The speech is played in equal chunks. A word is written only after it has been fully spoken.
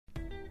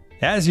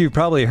As you've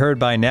probably heard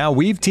by now,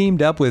 we've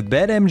teamed up with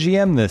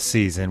BetMGM this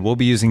season. We'll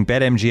be using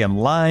BetMGM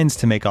lines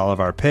to make all of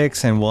our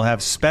picks, and we'll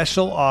have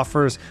special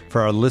offers for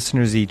our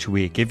listeners each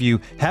week. If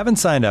you haven't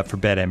signed up for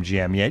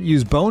BetMGM yet,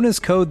 use bonus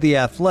code The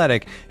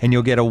Athletic, and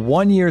you'll get a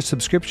 1-year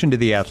subscription to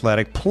The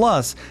Athletic,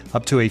 plus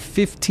up to a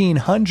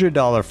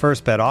 $1,500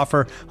 first bet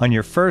offer on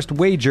your first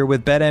wager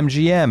with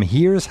BetMGM.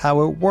 Here's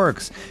how it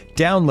works.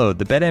 Download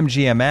the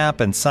BetMGM app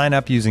and sign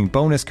up using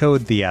bonus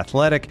code The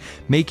Athletic.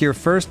 Make your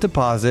first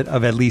deposit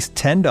of at least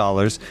 $10.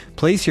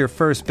 Place your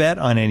first bet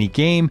on any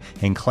game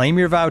and claim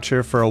your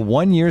voucher for a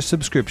 1-year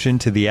subscription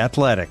to The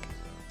Athletic.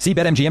 See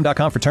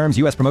BetMGM.com for terms.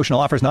 U.S. promotional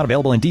offers not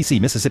available in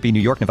D.C., Mississippi, New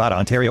York, Nevada,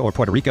 Ontario, or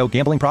Puerto Rico.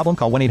 Gambling problem?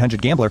 Call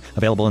 1-800-GAMBLER.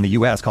 Available in the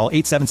U.S. Call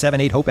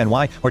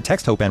 877-8-HOPE-NY or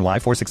text HOPE-NY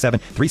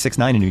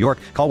 467-369 in New York.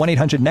 Call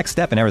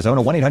 1-800-NEXT-STEP in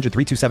Arizona.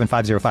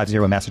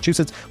 1-800-327-5050 in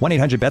Massachusetts.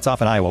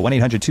 1-800-BETS-OFF in Iowa.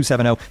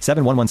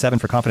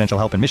 1-800-270-7117 for confidential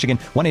help in Michigan.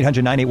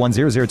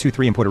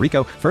 1-800-981-0023 in Puerto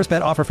Rico. First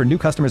bet offer for new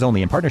customers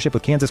only in partnership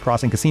with Kansas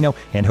Crossing Casino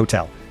and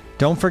Hotel.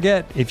 Don't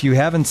forget, if you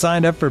haven't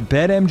signed up for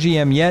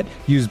BetMGM yet,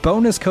 use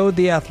bonus code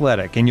The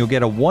Athletic, and you'll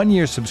get a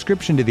 1-year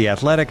subscription to The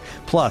Athletic,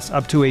 plus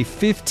up to a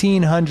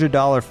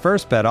 $1,500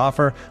 first bet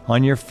offer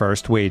on your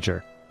first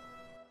wager.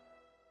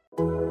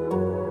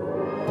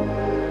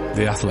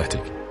 The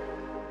Athletic.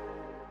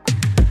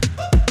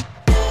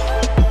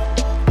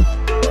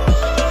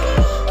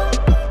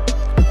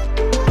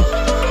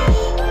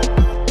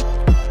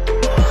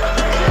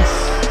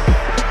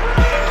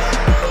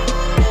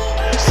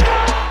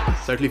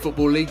 Totally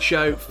Football League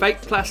show,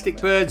 fake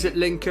plastic birds at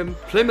Lincoln,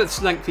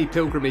 Plymouth's lengthy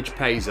pilgrimage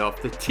pays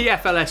off, the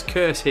TFLS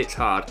curse hits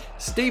hard,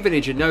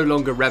 Stevenage are no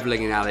longer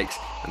revelling in Alex,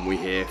 and we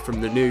hear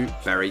from the new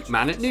Bury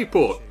man at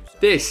Newport.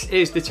 This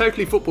is the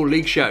Totally Football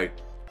League show,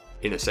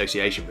 in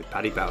association with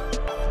Paddy Power.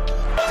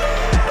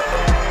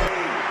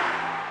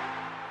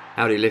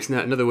 Howdy listener,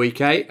 another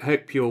week 8.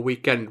 Hope your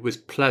weekend was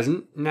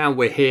pleasant. Now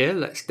we're here,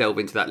 let's delve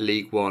into that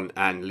League 1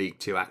 and League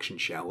 2 action,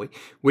 shall we?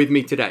 With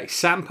me today,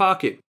 Sam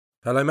Parkin.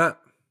 Hello, Matt.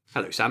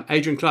 Hello, Sam.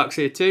 Adrian Clark's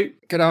here too.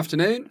 Good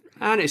afternoon.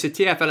 And it's a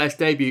TFLS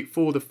debut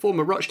for the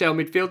former Rochdale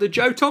midfielder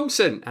Joe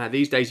Thompson.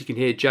 These days you can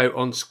hear Joe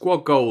on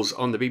Squad Goals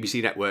on the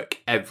BBC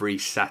Network every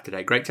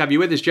Saturday. Great to have you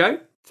with us, Joe.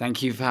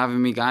 Thank you for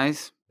having me,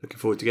 guys. Looking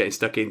forward to getting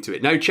stuck into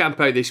it. No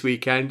Champo this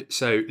weekend,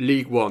 so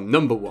League 1,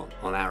 number 1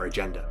 on our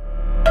agenda.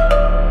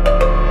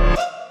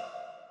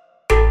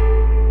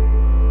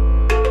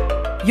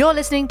 You're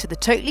listening to the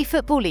Totally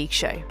Football League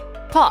show,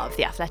 part of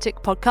the Athletic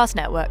Podcast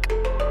Network.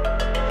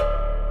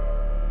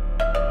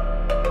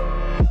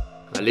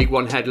 League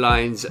 1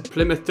 headlines.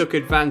 Plymouth took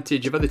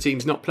advantage of other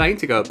teams not playing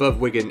to go above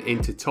Wigan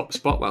into top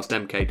spot, whilst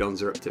MK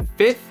Dons are up to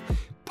 5th.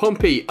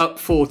 Pompey up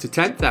 4 to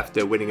 10th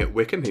after winning at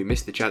Wickham, who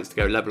missed the chance to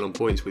go level on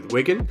points with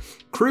Wigan.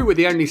 Crewe were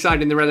the only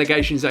side in the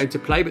relegation zone to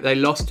play, but they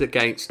lost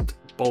against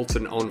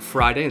Bolton on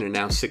Friday and are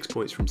now 6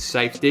 points from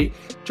safety.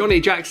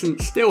 Johnny Jackson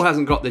still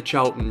hasn't got the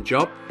Charlton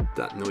job.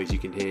 That noise you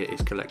can hear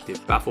is collective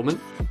bafflement.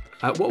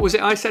 What was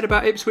it I said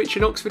about Ipswich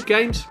and Oxford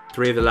games?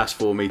 3 of the last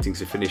 4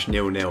 meetings have finished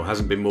 0-0.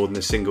 Hasn't been more than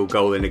a single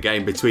goal in a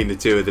game between the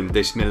two of them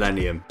this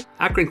millennium.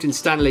 Accrington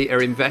Stanley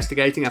are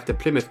investigating after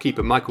Plymouth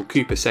keeper Michael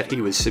Cooper said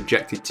he was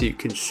subjected to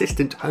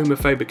consistent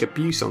homophobic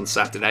abuse on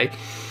Saturday.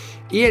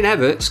 Ian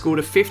Evatt scored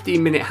a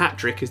 15-minute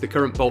hat-trick as the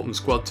current Bolton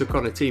squad took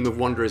on a team of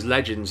Wanderers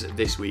legends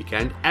this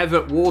weekend.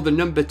 Evatt wore the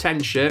number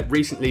 10 shirt,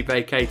 recently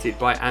vacated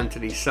by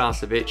Anthony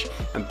Sarcevic,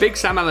 and Big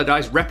Sam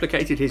Allardyce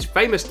replicated his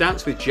famous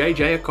dance with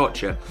JJ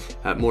Okocha.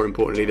 More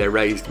importantly, they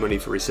raised money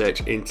for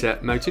research into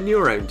motor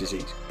neurone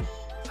disease.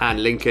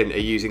 And Lincoln are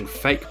using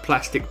fake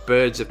plastic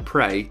birds of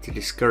prey to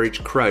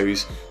discourage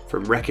crows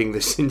from wrecking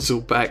the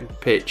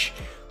Sinsel-Bank pitch.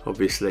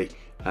 Obviously,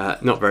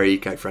 not very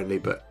eco-friendly,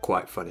 but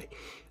quite funny.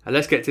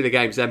 Let's get to the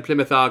games then.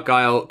 Plymouth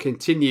Argyle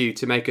continue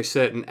to make a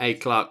certain A.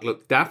 Clark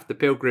look daft. The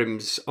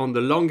Pilgrims on the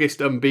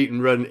longest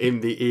unbeaten run in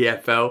the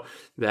EFL.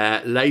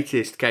 Their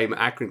latest came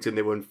at Accrington.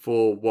 They won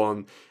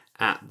 4-1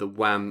 at the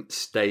Wham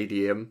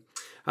Stadium.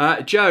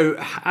 Joe,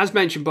 as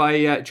mentioned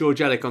by George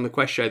Ellick on the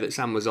Quest show that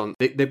Sam was on,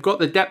 they've got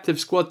the depth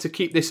of squad to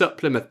keep this up,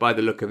 Plymouth, by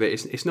the look of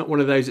it. It's not one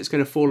of those that's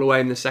going to fall away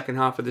in the second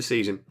half of the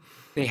season.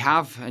 They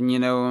have,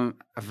 and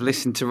I've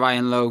listened to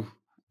Ryan Lowe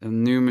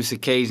on numerous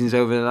occasions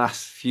over the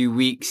last few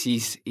weeks.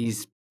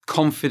 He's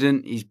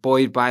confident, he's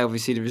buoyed by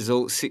obviously the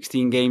results,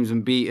 16 games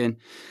unbeaten.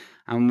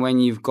 And when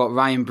you've got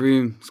Ryan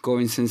Broom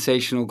scoring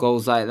sensational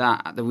goals like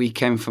that at the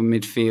weekend from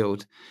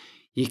midfield,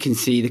 you can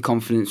see the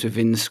confidence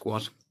within the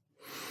squad.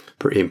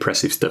 Pretty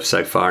impressive stuff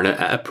so far, and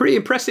a pretty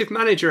impressive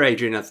manager,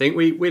 Adrian. I think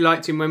we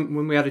liked him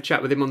when we had a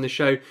chat with him on the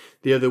show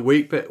the other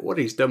week, but what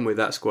he's done with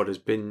that squad has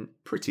been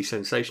pretty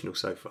sensational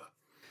so far.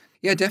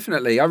 Yeah,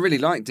 definitely. I really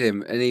liked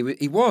him, and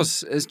he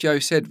was, as Joe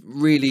said,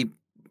 really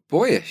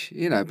boyish.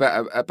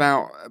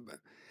 About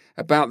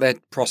their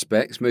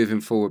prospects moving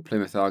forward,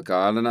 Plymouth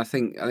Argyle, and I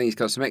think he's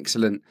got some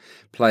excellent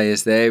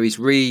players there. He's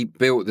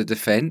rebuilt the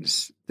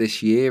defence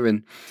this year,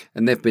 and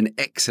they've been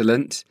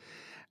excellent.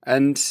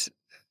 And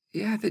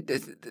Yeah,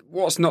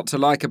 what's not to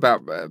like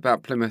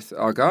about Plymouth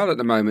Argyle at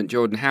the moment,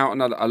 Jordan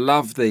Houghton? I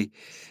love the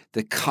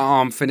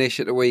calm finish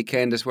at the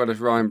weekend, as well as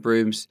Ryan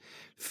Broom's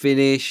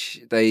finish.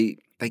 They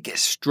get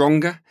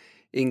stronger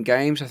in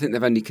games. I think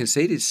they've only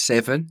conceded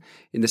 7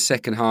 in the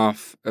second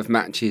half of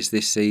matches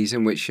this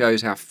season, which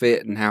shows how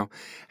fit and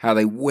how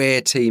they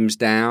wear teams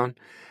down.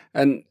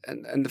 And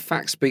the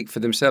facts speak for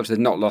themselves. They've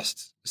not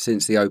lost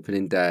since the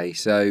opening day.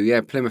 So,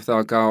 yeah, Plymouth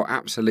Argyle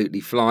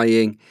absolutely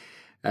flying.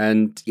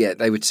 And, yeah,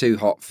 they were too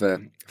hot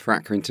for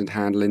Accrington to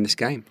handle in this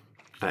game.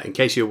 In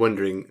case you're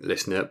wondering,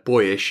 listener,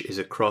 boyish is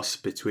a cross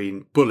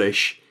between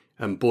bullish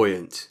and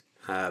buoyant.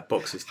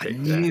 Boxes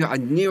ticked. I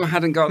knew I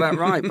hadn't got that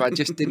right, but I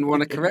just didn't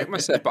want to correct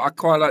myself. But I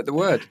quite like the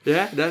word.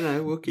 Yeah,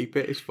 no, we'll keep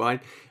it. It's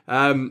fine.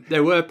 They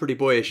were pretty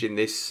boyish in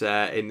this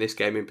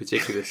game in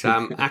particular,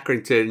 Sam.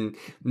 Accrington,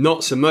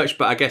 not so much,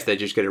 but I guess they're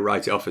just going to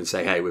write it off and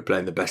say, hey, we're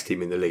playing the best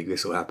team in the league.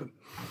 This will happen.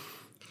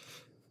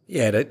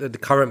 Yeah, the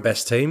current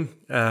best team.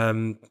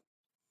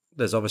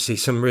 There's obviously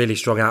some really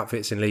strong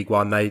outfits in League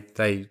One.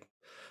 They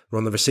were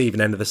on the receiving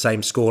end of the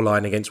same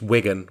scoreline against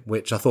Wigan,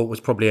 which I thought was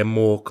probably a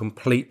more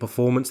complete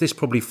performance. This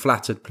probably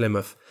flattered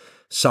Plymouth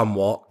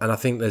somewhat, and I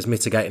think there's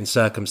mitigating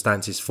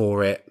circumstances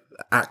for it.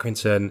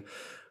 Accrington,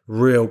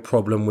 real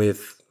problem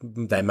with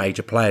their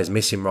major players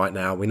missing right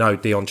now. We know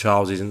Dion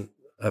Charles isn't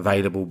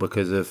available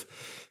because of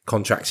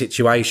contract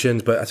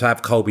situations, but to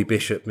have Colby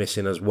Bishop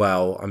missing as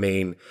well, I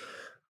mean,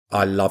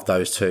 I love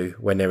those two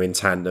when they're in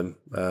tandem.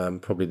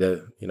 Probably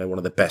one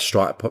of the best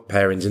striker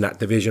pairings in that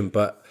division,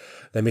 but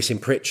they're missing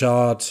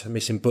Pritchard,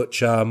 missing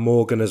Butcher,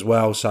 Morgan as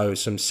well, so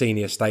some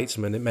senior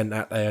statesmen. It meant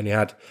that they only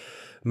had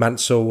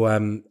Mansell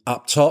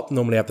up top,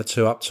 normally have the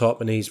two up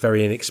top, and he's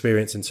very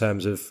inexperienced in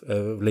terms of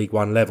League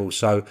One level.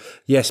 So,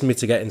 yes,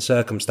 mitigating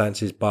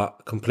circumstances,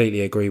 but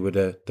completely agree with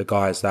the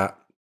guys that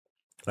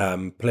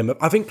Plymouth.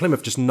 I think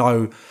Plymouth just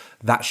know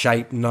that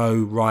shape, know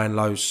Ryan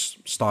Lowe's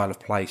style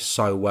of play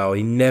so well.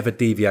 He never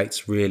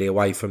deviates really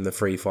away from the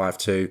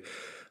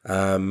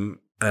 3-5-2.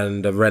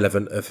 And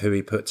irrelevant of who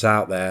he puts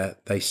out there,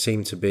 they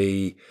seem to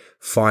be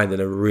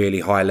finding a really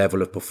high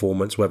level of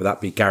performance, whether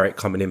that be Garrett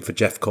coming in for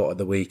Jeffcott at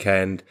the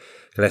weekend,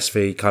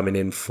 Gillespie coming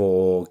in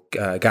for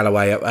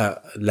Galloway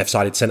at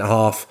left-sided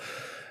centre-half.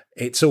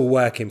 It's all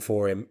working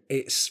for him.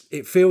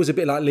 It feels a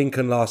bit like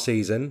Lincoln last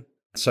season,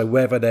 so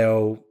whether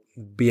they'll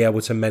be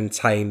able to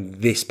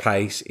maintain this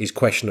pace is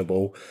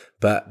questionable,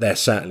 but they're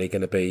certainly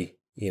going to be,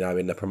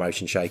 in the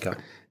promotion shaker.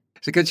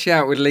 It's a good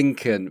shout with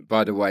Lincoln,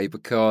 by the way,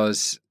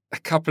 because a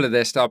couple of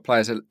their star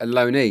players are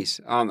loanees,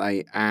 aren't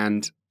they?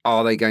 And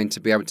are they going to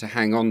be able to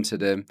hang on to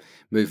them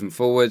moving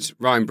forwards?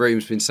 Ryan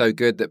Broom's been so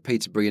good that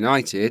Peterborough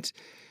United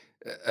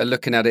are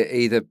looking at it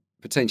either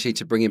potentially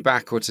to bring him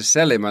back or to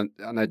sell him. I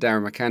know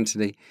Darren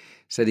McAntony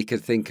said he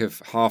could think of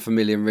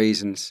 500,000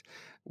 reasons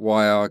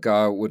why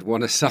Argyle would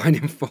want to sign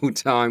him full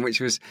time, which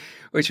was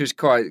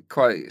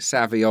quite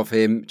savvy of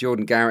him.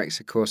 Jordan Garrick's,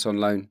 of course, on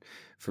loan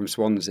from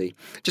Swansea.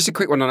 Just a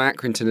quick one on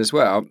Accrington as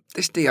well.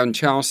 This Dion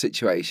Charles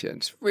situation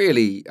is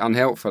really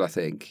unhelpful, I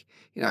think.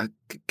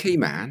 Key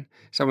man,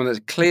 someone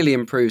that clearly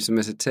improves them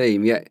as a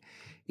team, yet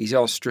he's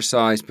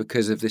ostracised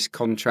because of this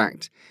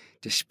contract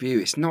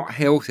dispute. It's not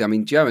healthy. I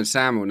mean, Joe and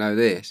Sam will know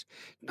this.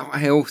 Not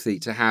healthy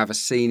to have a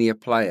senior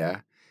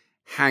player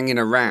hanging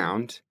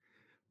around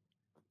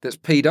that's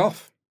peed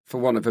off, for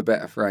want of a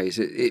better phrase.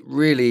 It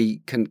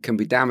really can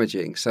be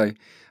damaging. So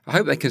I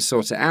hope they can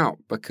sort it out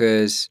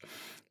because,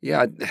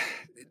 yeah,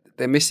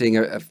 they're missing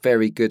a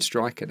very good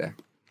striker there.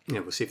 Yeah,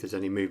 we'll see if there's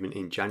any movement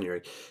in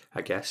January,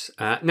 I guess.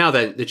 Now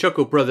then, the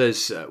Chuckle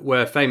brothers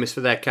were famous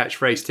for their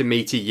catchphrase, "To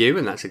me, to you,"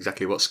 and that's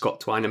exactly what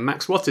Scott Twine and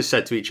Max Watters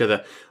said to each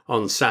other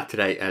on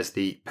Saturday as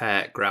the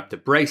pair grabbed a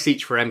brace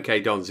each for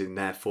MK Dons in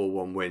their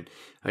 4-1 win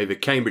over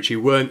Cambridge,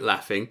 who weren't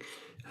laughing,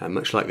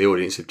 much like the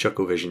audience of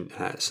Chuckle Vision,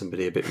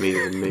 somebody a bit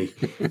meaner than me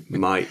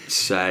might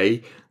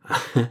say.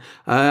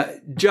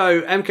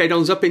 Joe, MK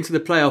Dons up into the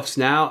playoffs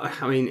now.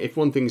 I mean, if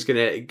one thing's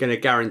going to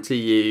guarantee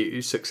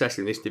you success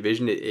in this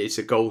division, it's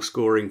a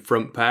goal-scoring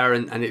front pair,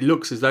 and it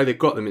looks as though they've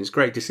got them. It's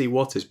great to see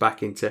Watters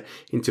back into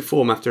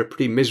form after a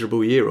pretty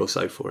miserable year or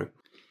so for him.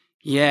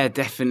 Yeah,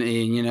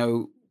 definitely.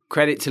 And,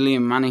 credit to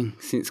Liam Manning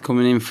since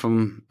coming in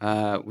from,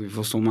 with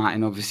Russell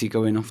Martin obviously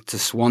going off to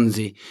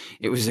Swansea.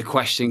 It was a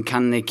question,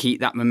 can they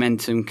keep that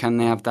momentum? Can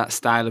they have that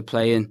style of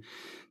play? And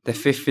they're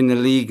 5th in the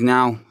league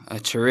now, a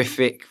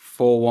terrific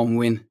 4-1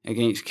 win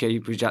against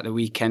Cambridge at the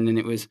weekend, and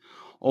it was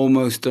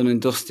almost done and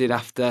dusted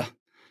after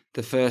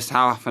the first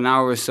half an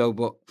hour or so.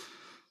 But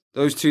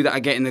those two that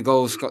are getting the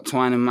goals, Scott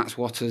Twine and Max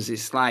Watters,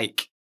 it's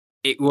like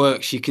it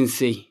works. You can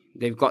see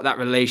they've got that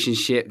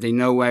relationship. They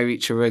know where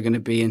each other are going to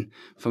be. And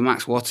for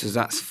Max Watters,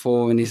 that's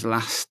 4 in his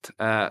last.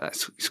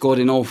 Scored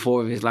in all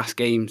 4 of his last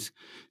games,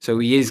 so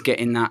he is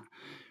getting that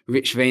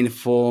rich vein of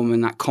form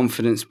and that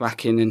confidence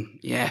back in. And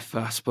yeah,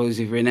 I suppose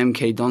if you're an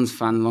MK Dons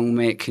fan, long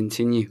may it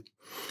continue.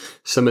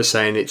 Some are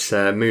saying it's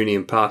Mooney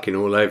and Parkin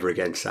all over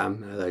again,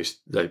 Sam.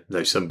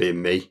 Those some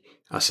being me,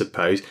 I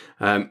suppose.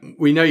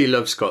 We know you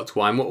love Scott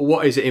Twine.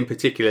 What is it in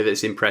particular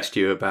that's impressed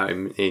you about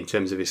him in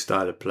terms of his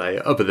style of play,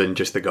 other than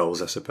just the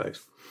goals, I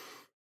suppose?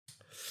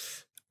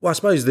 Well, I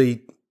suppose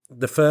the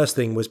first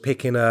thing was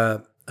picking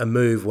a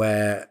move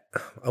where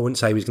I wouldn't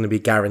say he was going to be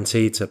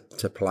guaranteed to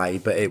play,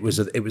 but it was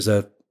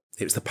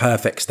the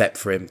perfect step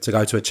for him to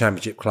go to a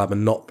championship club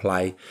and not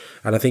play.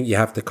 And I think you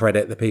have to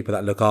credit the people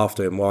that look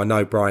after him. Well, I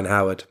know Brian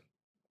Howard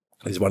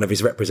is one of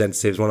his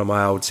representatives, one of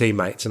my old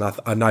teammates, and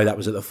I know that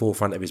was at the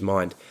forefront of his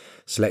mind,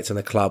 selecting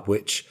a club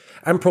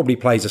and probably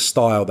plays a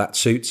style that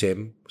suits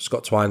him.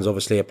 Scott Twine's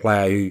obviously a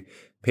player who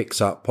picks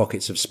up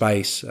pockets of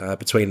space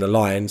between the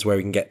lines where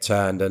he can get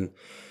turned and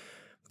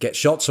get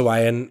shots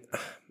away. And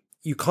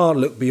you can't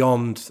look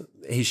beyond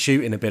his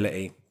shooting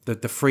ability,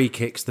 the free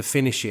kicks, the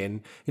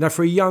finishing. You know,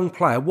 for a young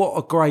player, what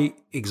a great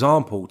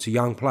example to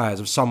young players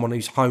of someone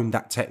who's honed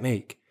that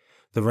technique.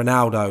 The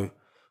Ronaldo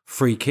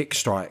free kick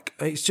strike.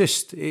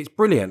 It's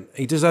brilliant.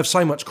 He deserves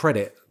so much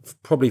credit,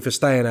 probably for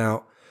staying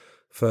out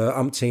for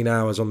umpteen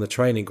hours on the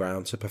training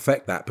ground to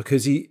perfect that,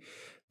 because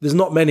there's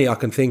not many I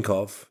can think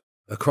of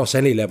across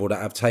any level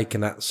that have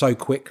taken that so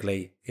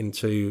quickly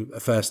into a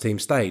first team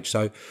stage.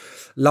 So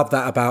love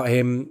that about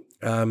him.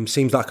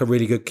 Seems like a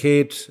really good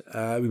kid.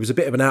 He was a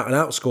bit of an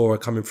out-and-out scorer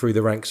coming through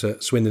the ranks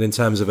at Swindon in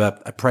terms of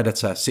a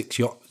predator,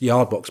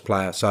 6-yard box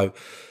player. So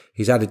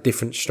he's added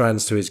different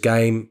strands to his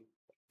game.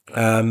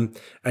 And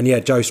yeah,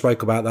 Joe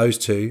spoke about those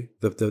two,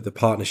 the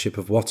partnership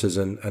of Watters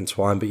and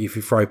Twine. But if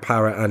you throw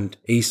Parrott and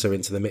Issa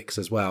into the mix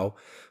as well,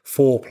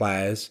 4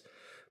 players,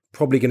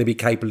 probably going to be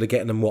capable of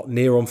getting them,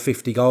 near on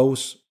 50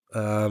 goals.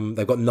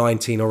 They've got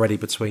 19 already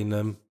between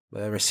them.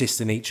 They're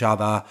assisting each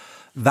other.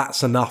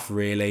 That's enough,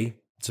 really,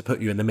 to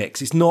put you in the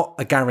mix. It's not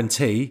a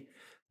guarantee,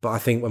 but I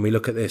think when we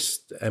look at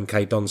this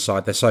MK Dons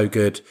side, they're so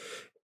good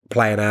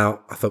playing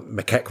out. I thought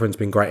McEachran's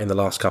been great in the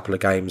last couple of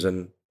games,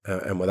 and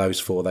with those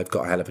 4, they've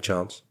got a hell of a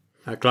chance.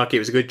 Clarky, it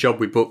was a good job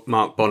we booked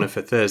Mark Bonner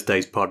for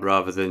Thursday's pod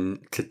rather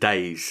than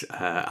today's,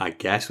 I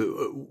guess.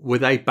 Were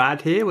they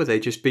bad here? Were they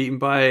just beaten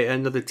by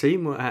another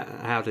team?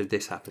 How did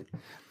this happen?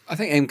 I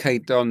think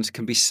MK Dons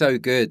can be so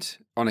good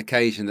on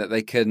occasion that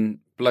they can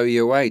blow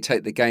you away,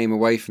 take the game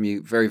away from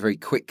you very, very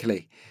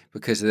quickly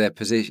because of their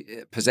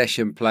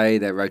possession play,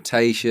 their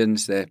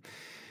rotations, their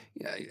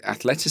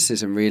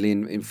athleticism really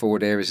in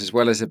forward areas, as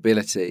well as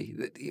ability.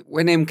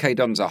 When MK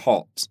Dons are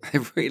hot,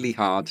 they're really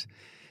hard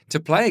to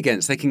play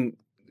against. They can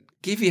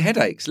give you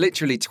headaches,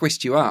 literally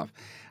twist you up.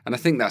 And I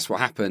think that's what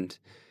happened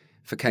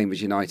for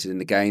Cambridge United in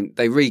the game.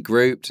 They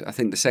regrouped. I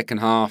think the second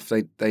half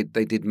they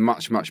did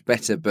much, much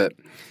better, but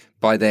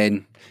by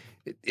then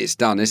it's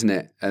done, isn't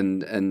it?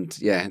 And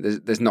yeah,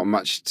 there's not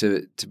much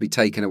to be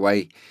taken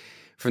away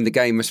from the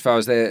game as far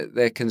as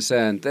they're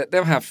concerned.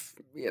 They'll have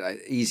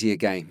easier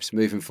games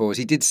moving forward.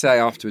 He did say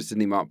afterwards,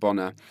 didn't he, Mark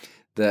Bonner,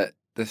 that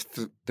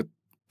the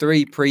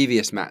 3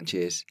 previous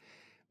matches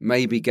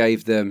maybe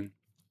gave them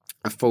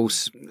a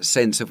false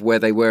sense of where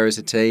they were as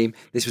a team.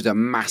 This was a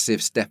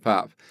massive step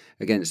up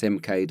against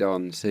MK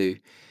Dons, who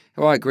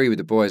I agree with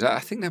the boys. I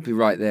think they'll be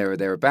right there or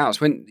thereabouts.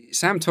 When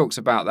Sam talks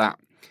about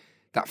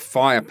that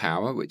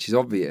firepower, which is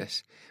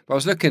obvious, but I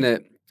was looking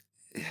at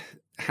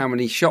how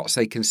many shots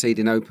they concede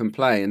in open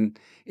play, and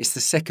it's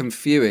the second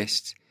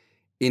fewest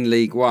in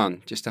League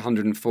One, just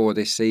 104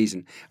 this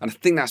season. And I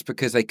think that's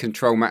because they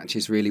control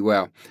matches really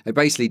well. They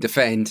basically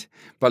defend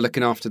by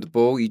looking after the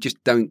ball. You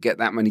just don't get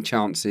that many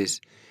chances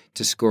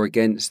to score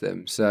against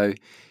them. So,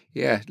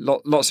 yeah,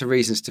 lots of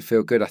reasons to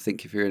feel good, I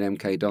think, if you're an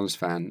MK Dons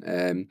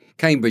fan.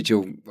 Cambridge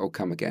will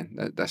come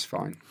again. That's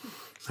fine.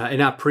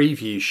 In our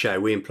preview show,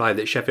 we implied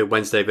that Sheffield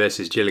Wednesday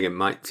versus Gillingham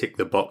might tick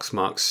the box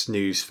mark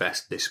snooze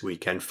fest this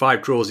weekend.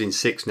 5 draws in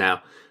 6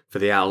 now for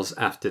the Owls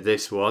after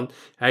this one.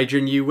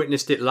 Adrian, you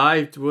witnessed it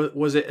live.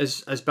 Was it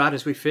as bad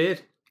as we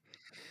feared?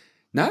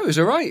 No, it was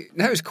all right.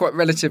 No, it was quite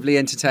relatively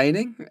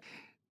entertaining.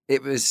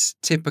 It was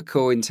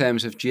typical in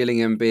terms of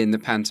Gillingham being the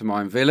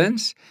pantomime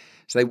villains.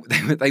 So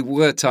they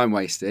were time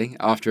wasting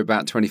after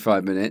about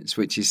 25 minutes,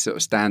 which is sort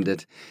of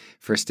standard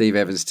for a Steve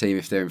Evans team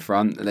if they're in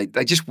front.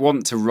 They just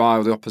want to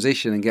rile the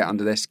opposition and get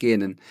under their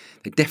skin, and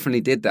they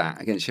definitely did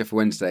that against Sheffield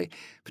Wednesday,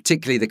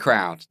 particularly the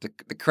crowd.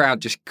 The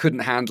crowd just couldn't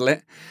handle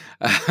it.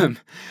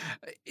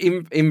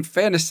 In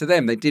fairness to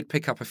them, they did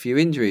pick up a few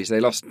injuries. They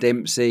lost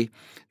Dempsey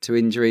to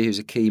injury, who's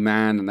a key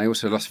man, and they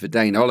also lost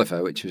Verdane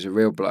Oliver, which was a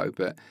real blow.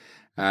 But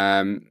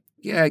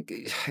yeah,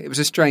 it was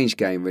a strange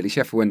game, really.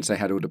 Sheffield Wednesday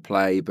had all the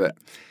play, but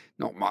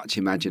not much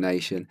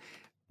imagination.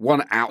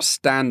 One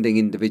outstanding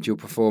individual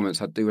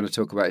performance I do want to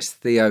talk about is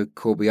Theo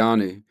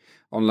Corbianu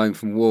on loan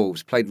from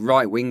Wolves. Played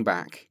right wing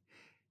back.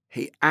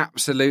 He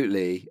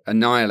absolutely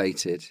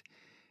annihilated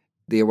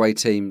the away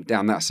team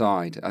down that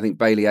side. I think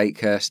Bailey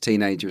Akehurst,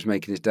 teenager, was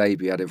making his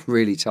debut, had a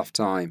really tough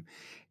time.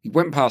 He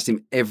went past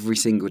him every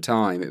single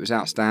time. It was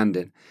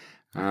outstanding.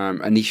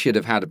 And he should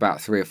have had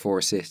about 3 or 4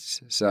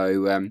 assists.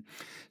 So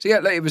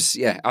yeah, it was,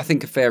 I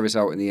think a fair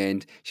result in the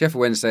end.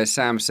 Sheffield Wednesday, as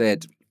Sam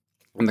said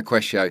on the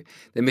Quest show,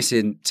 they're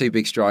missing 2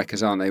 big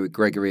strikers, aren't they, with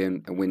Gregory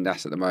and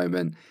Windass at the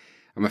moment.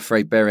 I'm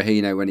afraid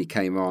Berahino, when he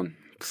came on,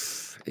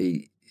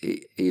 he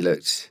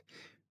looked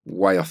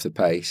way off the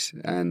pace.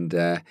 And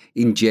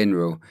in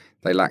general,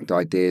 they lacked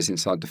ideas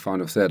inside the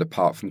final third,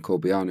 apart from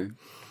Corbianu.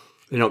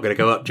 They're not going to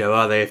go up, Joe,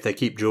 are they, if they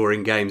keep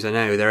drawing games? I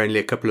know they're only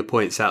a couple of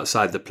points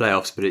outside the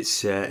playoffs, but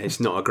it's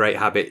not a great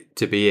habit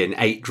to be in.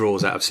 8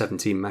 draws out of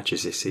 17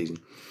 matches this season.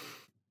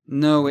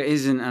 No, it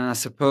isn't. And I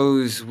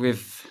suppose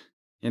with,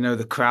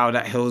 the crowd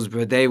at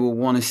Hillsborough, they will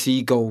want to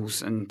see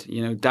goals. And,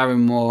 Darren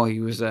Moore, he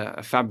was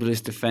a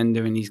fabulous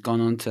defender and he's gone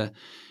on to,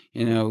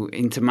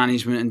 into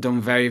management and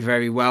done very,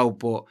 very well.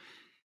 But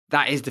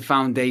that is the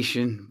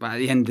foundation. But at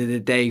the end of the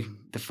day,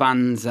 the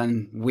fans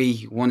and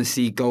we want to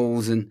see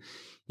goals. And,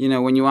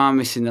 when you are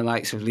missing the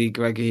likes of Lee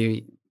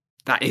Gregory,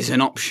 that is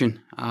an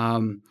option.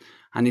 And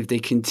if they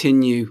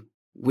continue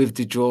with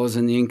the draws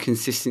and the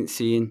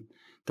inconsistency in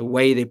the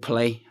way they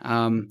play,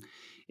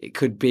 it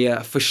could be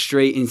a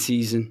frustrating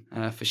season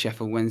for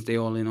Sheffield Wednesday,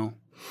 all in all.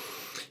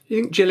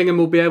 You think Gillingham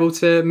will be able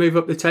to move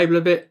up the table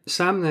a bit,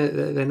 Sam?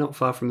 They're not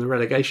far from the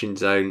relegation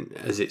zone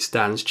as it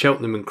stands.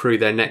 Cheltenham and Crewe,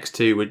 their next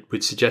 2,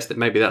 would suggest that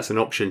maybe that's an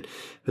option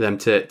for them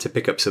to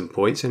pick up some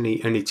points.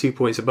 Only 2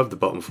 points above the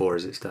bottom 4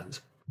 as it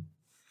stands.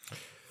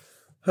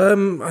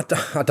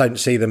 I don't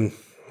see them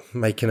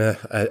making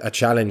a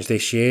challenge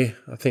this year.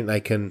 I think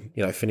they can,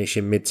 finish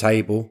in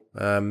mid-table.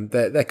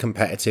 They're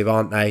competitive,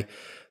 aren't they?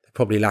 They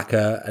probably lack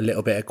a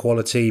little bit of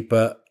quality,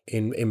 but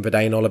in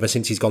Verdane Oliver,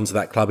 since he's gone to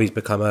that club, he's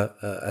become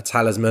a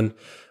talisman.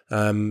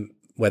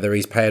 Whether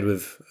he's paired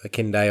with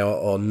Akinde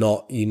or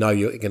not,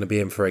 you're going to be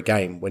in for a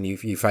game when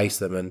you face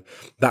them, and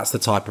that's the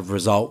type of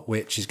result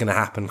which is going to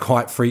happen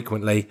quite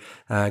frequently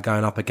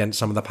going up against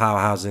some of the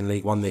powerhouses in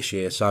League One this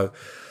year. So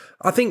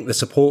I think the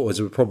supporters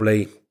would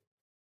probably,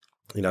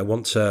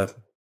 want to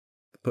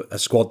put a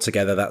squad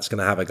together that's going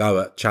to have a go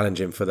at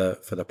challenging for the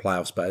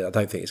playoffs, but I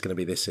don't think it's going to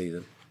be this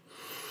season.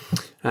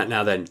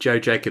 Now then, Joe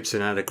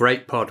Jacobson had a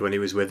great pod when he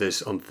was with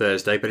us on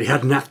Thursday, but he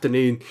had an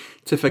afternoon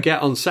to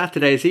forget on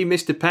Saturday as he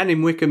missed a pen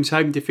in Wycombe's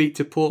home defeat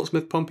to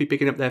Portsmouth. Pompey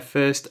picking up their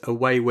first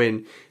away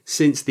win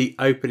since the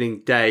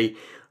opening day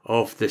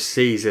of the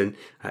season.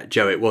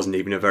 Joe, it wasn't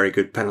even a very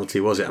good penalty,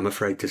 was it, I'm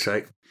afraid to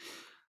say?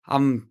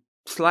 I'm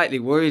slightly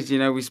worried.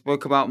 We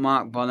spoke about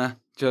Mark Bonner,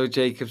 Joe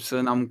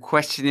Jacobson. I'm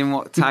questioning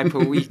what type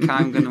of week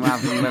I'm going to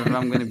have and whether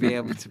I'm going to be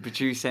able to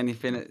produce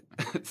anything at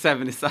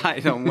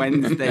 7-a-side on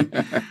Wednesday.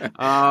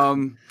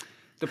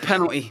 The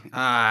penalty,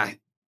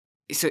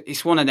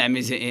 it's one of them,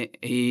 isn't it?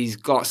 He's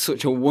got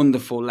such a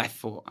wonderful left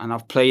foot, and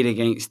I've played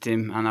against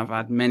him, and I've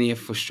had many a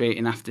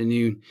frustrating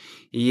afternoon.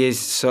 He is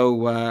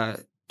so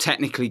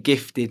technically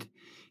gifted.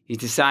 He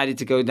decided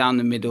to go down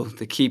the middle.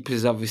 The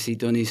keeper's obviously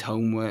done his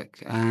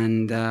homework,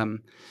 and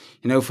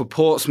for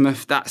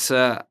Portsmouth, that's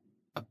a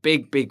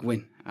big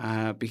win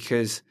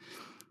because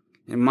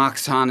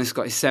Marcus Harness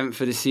got his 7th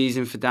for the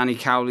season for Danny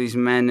Cowley's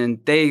men,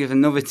 and they have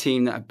another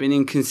team that have been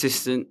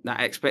inconsistent, that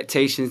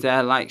expectations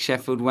there like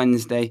Sheffield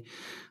Wednesday,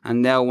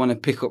 and they'll want to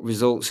pick up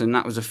results, and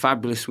that was a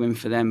fabulous win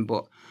for them.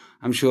 But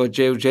I'm sure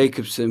Joe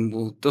Jacobson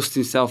will dust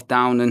himself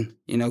down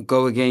and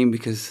go again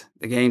because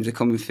the games are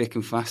coming thick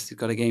and fast. He's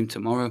got a game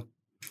tomorrow.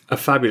 A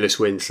fabulous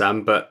win,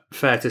 Sam, but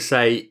fair to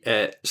say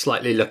a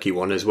slightly lucky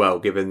one as well,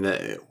 given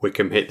that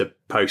Wycombe hit the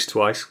post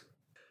twice.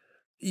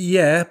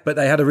 Yeah, but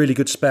they had a really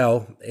good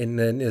spell in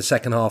the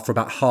second half for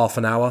about half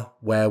an hour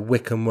where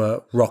Wycombe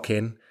were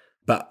rocking.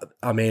 But,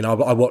 I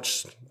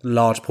watched a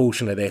large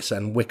portion of this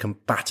and Wycombe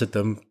battered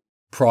them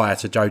prior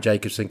to Joe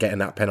Jacobson getting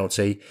that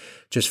penalty.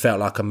 Just felt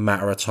like a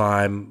matter of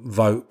time.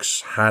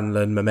 Vokes,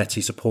 Hanlon,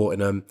 Mehmeti supporting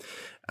them.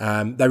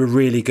 They were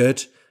really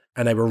good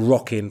and they were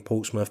rocking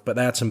Portsmouth, but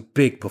they had some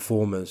big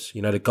performers.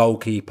 The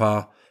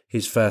goalkeeper,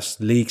 his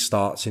first league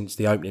start since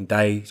the opening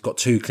day. He's got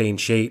 2 clean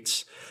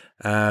sheets.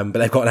 But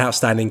they've got an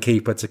outstanding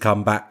keeper to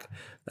come back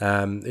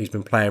who's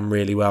been playing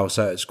really well.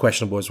 So it's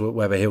questionable as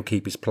whether he'll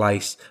keep his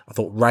place. I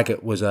thought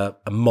Raggett was a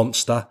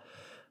monster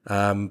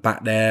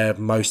back there.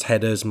 Most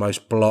headers,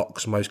 most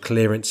blocks, most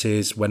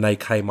clearances when they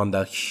came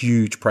under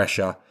huge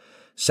pressure.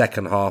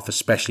 Second half,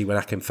 especially when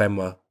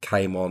Akinfenwa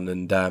came on.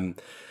 And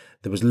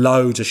there was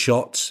loads of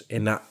shots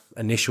in that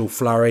initial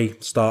flurry,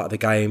 start of the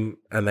game.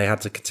 And they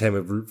had to contend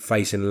with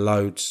facing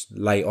loads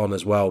late on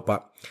as well.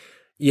 But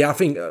yeah, I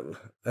think,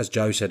 as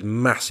Joe said,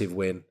 massive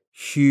win,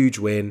 huge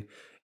win.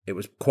 It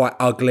was quite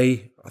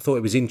ugly. I thought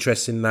it was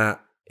interesting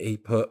that he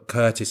put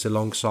Curtis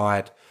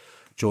alongside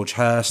George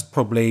Hurst,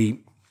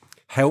 probably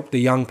helped the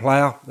young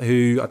player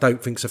who I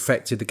don't think's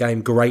affected the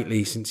game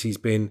greatly since he's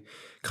been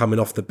coming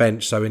off the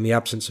bench. So in the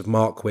absence of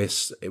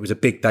Marquis, it was a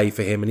big day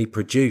for him and he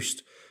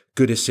produced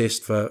good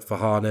assist for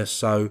Harness.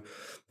 So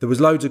there was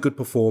loads of good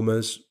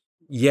performers.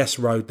 Yes,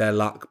 rode their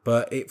luck,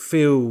 but it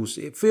feels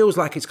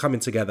like it's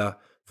coming together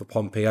for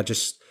Pompey. I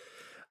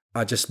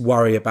just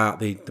worry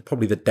about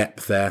probably the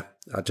depth there.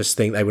 I just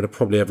think they would have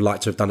probably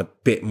liked to have done a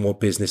bit more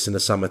business in the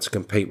summer to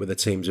compete with the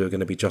teams who are going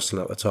to be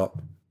jostling at the top.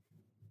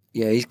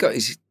 Yeah, he's got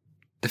his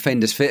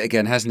defenders fit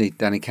again, hasn't he,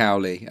 Danny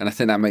Cowley? And I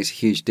think that makes a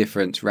huge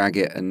difference.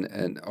 Raggett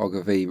and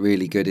Ogilvie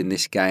really good in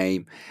this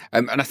game.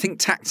 And I think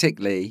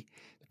tactically,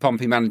 the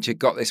Pompey manager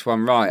got this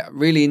one right.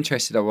 Really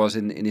interested I was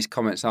in his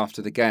comments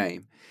after the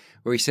game,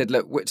 where he said,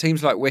 look,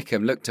 teams like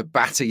Wycombe look to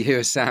batter you,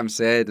 as Sam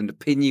said, and to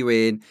pin you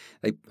in.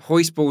 They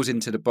hoist balls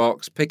into the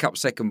box, pick up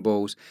second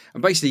balls,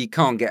 and basically you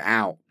can't get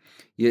out.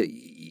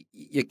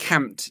 you're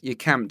camped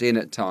in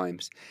at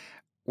times.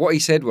 What he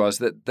said was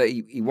that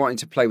he wanted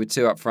to play with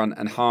two up front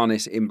and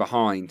Harness in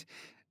behind,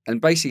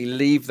 and basically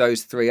leave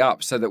those three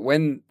up so that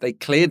when they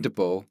cleared the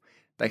ball,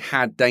 they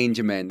had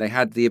danger men. They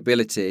had the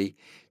ability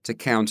to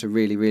counter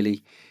really,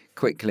 really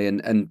quickly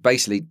and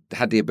basically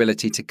had the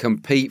ability to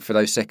compete for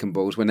those second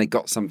balls when they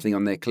got something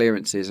on their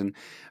clearances. And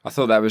I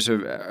thought that was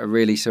a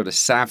really sort of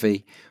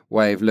savvy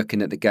way of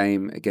looking at the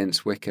game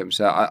against Wycombe.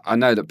 So I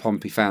know that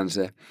Pompey fans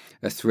are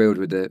thrilled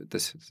with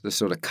the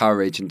sort of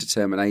courage and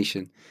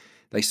determination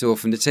they saw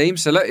from the team.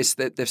 So look,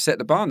 they've set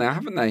the bar now,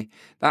 haven't they?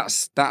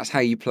 That's how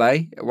you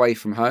play away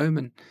from home.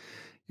 And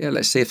yeah,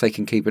 let's see if they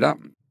can keep it up.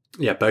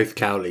 Yeah, both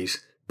Cowleys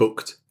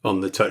booked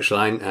on the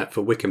touchline.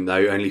 For Wycombe,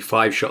 though, only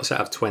 5 shots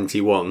out of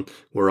 21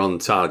 were on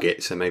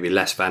target, so maybe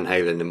less Van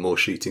Halen and more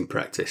shooting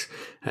practice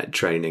at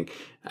training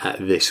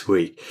this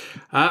week.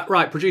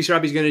 Right, producer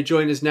Abby's going to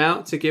join us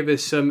now to give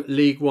us some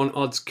League One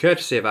odds,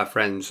 courtesy of our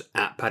friends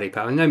at Paddy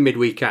Power. No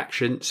midweek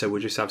action, so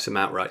we'll just have some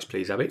outrights,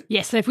 please, Abby.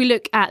 Yes, so if we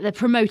look at the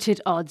promoted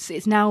odds,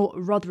 it's now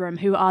Rotherham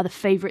who are the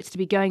favourites to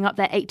be going up.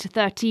 They're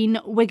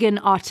 8-13, Wigan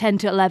are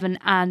 10-11,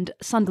 and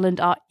Sunderland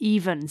are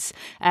evens.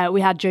 We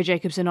had Joe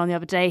Jacobson on the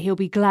other day. He'll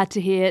be glad to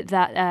hear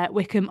that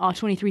Wycombe are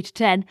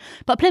 23-10,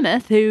 but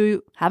Plymouth,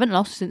 who haven't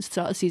lost since the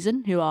start of the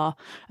season, who are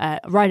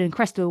riding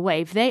crest of a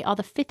wave, they are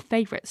the 5th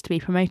favourites to be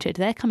promoted.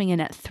 They're coming in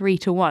at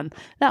 3-1.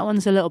 That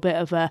one's a little bit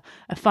of a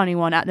funny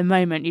one at the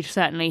moment, you'd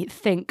certainly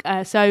think.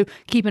 So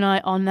keep an eye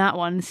on that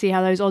one and see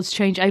how those odds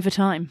change over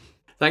time.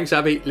 Thanks,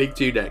 Abby. League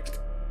 2 next.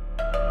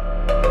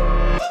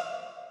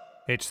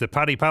 It's the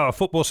Paddy Power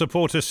Football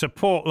Supporters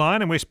Support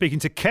Line, and we're speaking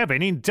to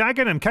Kevin in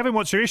Dagenham. Kevin,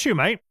 what's your issue,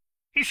 mate?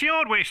 It's the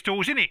hardware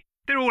stores, isn't it?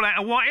 They're all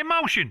out of white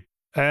emulsion.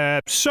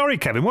 Sorry,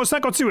 Kevin, what's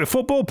that got to do with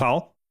football,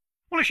 pal?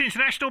 Well, it's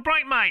international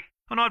break, mate,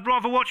 and I'd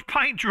rather watch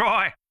paint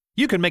dry.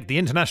 You can make the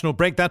international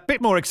break that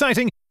bit more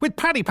exciting with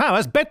Paddy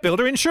Power's Bet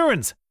Builder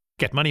Insurance.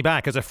 Get money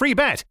back as a free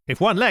bet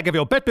if one leg of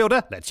your bet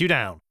builder lets you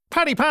down.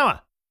 Paddy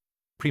Power.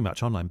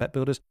 Pre-match online bet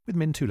builders with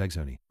min 2 legs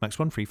only. Max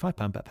 1 free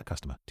 £5 bet per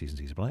customer. T's and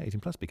C's apply.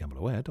 18+.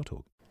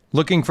 BeGambleAware.org.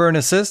 Looking for an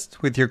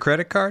assist with your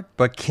credit card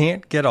but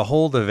can't get a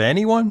hold of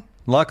anyone?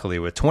 Luckily,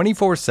 with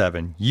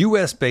 24/7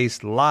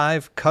 US-based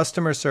live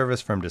customer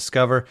service from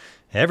Discover,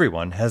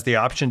 everyone has the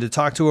option to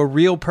talk to a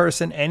real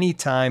person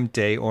anytime,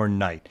 day or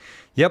night.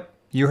 Yep,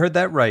 you heard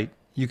that right.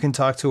 You can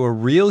talk to a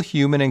real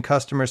human in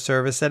customer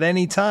service at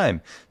any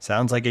time.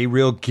 Sounds like a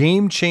real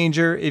game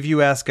changer if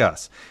you ask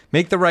us.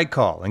 Make the right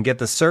call and get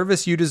the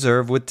service you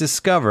deserve with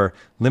Discover.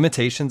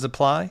 Limitations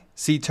apply.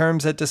 See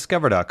terms at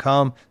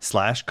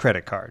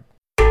discover.com/creditcard.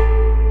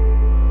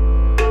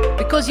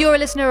 Because you're a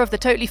listener of the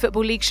Totally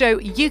Football League show,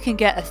 you can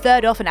get a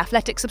third off an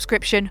Athletic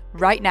subscription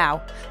right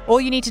now.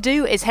 All you need to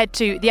do is head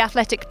to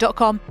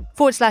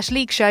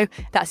theathletic.com/league show.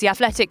 That's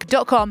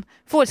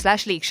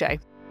theathletic.com/league show.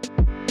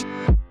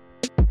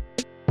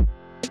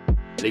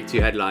 League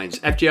 2 headlines.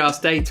 FGR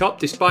stay top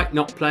despite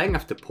not playing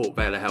after Port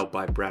Vale are held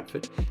by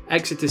Bradford.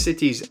 Exeter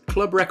City's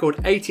club record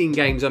 18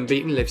 games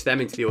unbeaten lifts them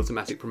into the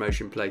automatic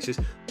promotion places.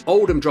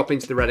 Oldham drop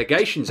into the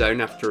relegation zone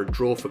after a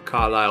draw for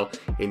Carlisle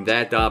in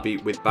their derby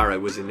with Barrow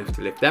was enough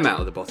to lift them out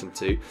of the bottom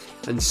 2.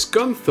 And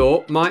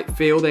Scunthorpe might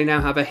feel they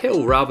now have a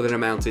hill rather than a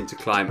mountain to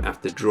climb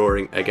after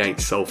drawing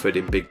against Salford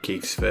in Big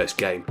Keith's first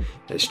game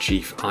as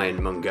chief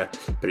ironmonger.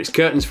 But it's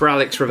curtains for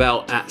Alex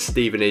Ravel at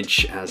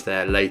Stevenage as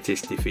their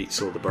latest defeat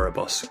saw the Borough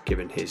boss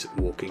given his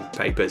walking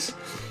papers.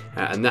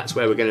 And that's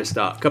where we're going to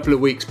start. A couple of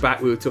weeks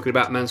back we were talking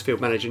about Mansfield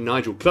manager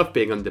Nigel Clough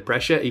being under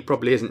pressure. He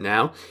probably isn't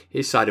now.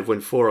 His side have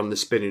won 4 on the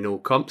spin in all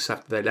comps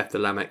after they left the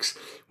Lamex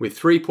with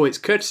 3 points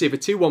courtesy of a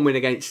 2-1 win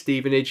against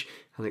Stevenage.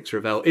 Alex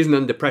Ravel isn't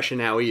under pressure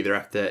now either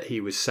after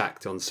he was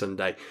sacked on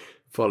Sunday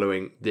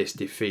following this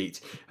defeat.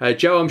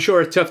 Joe, I'm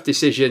sure a tough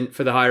decision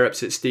for the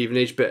higher-ups at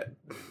Stevenage, but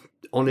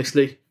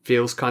honestly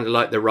feels kind of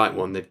like the right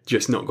one. They've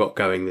just not got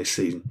going this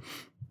season.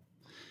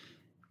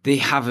 They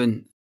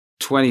haven't.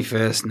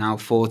 21st now,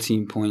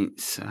 14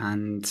 points.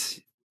 And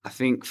I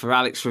think for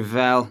Alex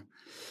Ravel,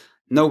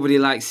 nobody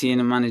likes seeing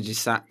a manager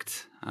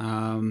sacked.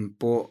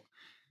 But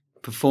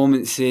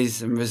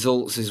performances and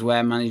results is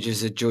where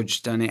managers are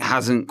judged. And it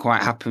hasn't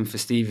quite happened for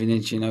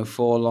Stevenage.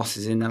 4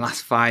 losses in the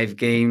last 5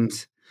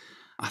 games.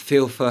 I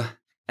feel for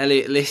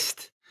Elliot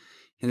List,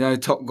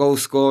 top goal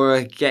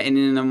scorer, getting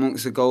in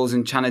amongst the goals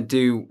and trying to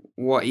do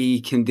what he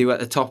can do at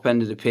the top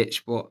end of the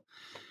pitch. But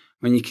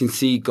when you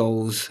concede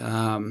goals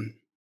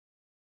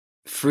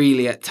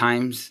freely at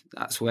times,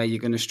 that's where you're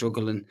going to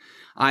struggle. And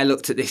I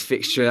looked at this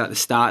fixture at the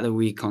start of the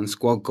week on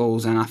squad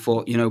goals and I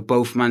thought,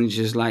 both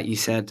managers, like you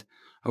said,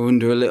 are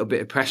under a little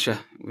bit of pressure.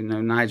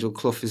 Nigel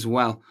Clough as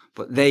well.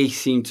 But they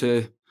seem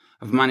to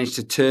have managed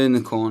to turn the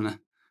corner,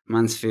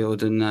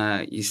 Mansfield.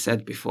 And you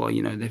said before,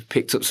 they've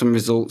picked up some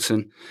results.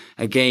 And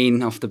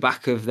again, off the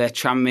back of their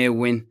Tranmere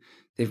win,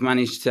 they've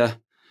managed to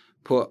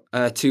put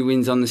 2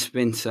 wins on the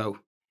spin. So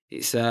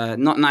it's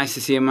not nice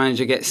to see a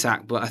manager get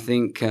sacked, but I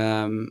think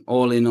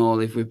all in all,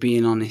 if we're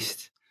being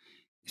honest,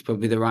 it's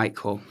probably the right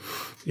call.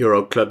 Your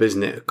old club,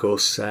 isn't it? Of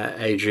course,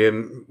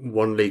 Adrian,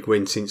 1 league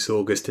win since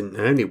August and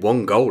only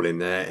 1 goal in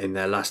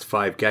their last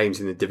 5 games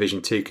in the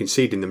Division 2,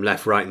 conceding them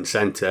left, right and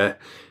centre.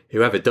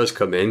 Whoever does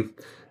come in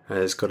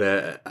has got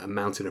a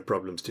mountain of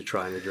problems to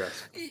try and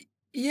address.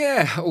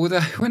 Yeah, although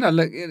when I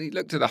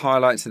looked at the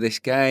highlights of this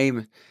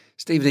game,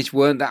 Stevenage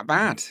weren't that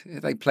bad.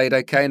 They played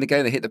okay in the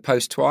game. They hit the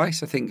post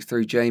twice, I think,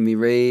 through Jamie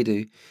Reid,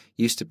 who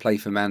used to play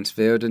for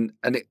Mansfield. And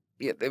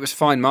there was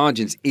fine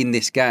margins in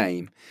this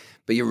game.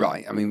 But you're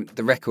right. I mean,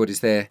 the record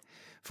is there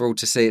for all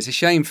to see. It's a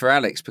shame for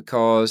Alex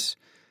because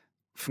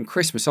from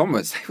Christmas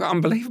onwards, they were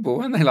unbelievable,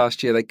 weren't they,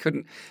 last year?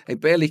 They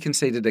barely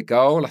conceded a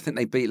goal. I think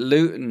they beat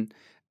Luton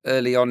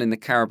early on in the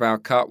Carabao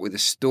Cup with a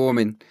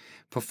storming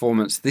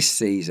performance this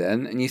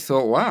season. And you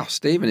thought, wow,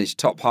 Stevenage,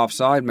 top half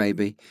side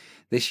maybe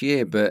this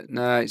year. But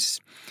no, it's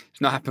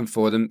not happened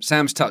for them.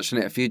 Sam's touched on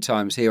it a few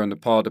times here on the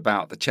pod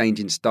about the change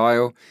in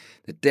style.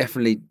 They're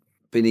definitely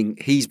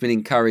he's been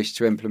encouraged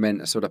to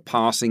implement a sort of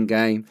passing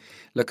game,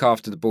 look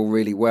after the ball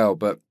really well,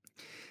 but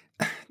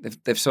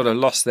they've sort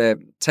of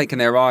taken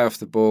their eye off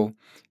the ball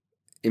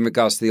in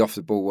regards to the off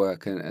the ball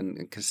work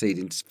and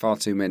conceding far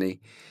too many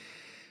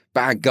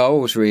bad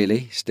goals,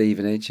 really,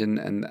 Stevenage,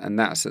 and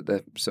that's at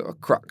the sort of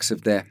crux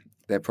of their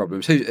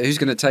problems. Who's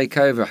going to take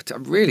over? I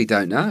really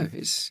don't know.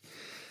 It's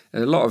a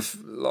lot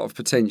of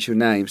potential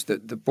names. The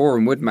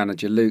Boreham Wood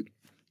manager, Luke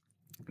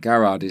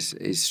Garrard,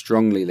 is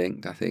strongly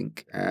linked, I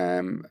think,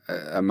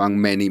 among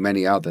many,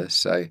 many others.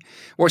 So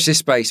watch this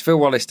space. Phil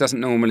Wallace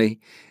doesn't normally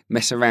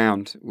mess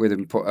around with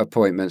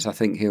appointments. I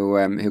think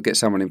he'll get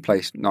someone in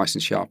place nice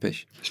and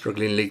sharpish.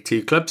 Struggling League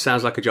 2 club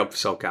sounds like a job for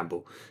Sol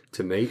Campbell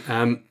to me.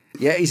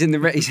 Yeah, he's in the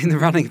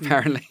running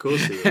apparently. Of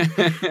course he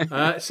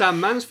is. Sam,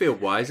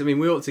 Mansfield-wise, I mean,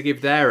 we ought to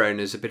give their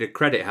owners a bit of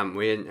credit, haven't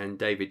we? And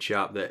David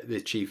Sharp,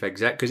 the chief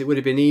exec, because it would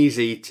have been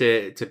easy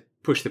to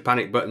push the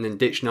panic button and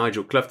ditch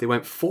Nigel Clough. They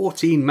went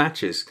 14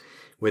 matches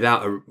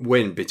without a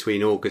win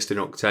between August and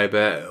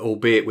October,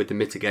 albeit with the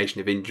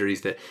mitigation of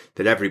injuries that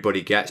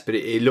everybody gets. But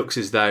it looks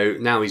as though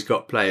now he's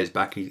got players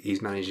back,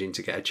 he's managing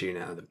to get a tune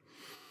out of them.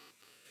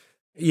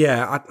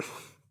 Yeah,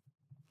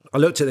 I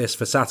looked at this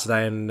for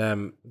Saturday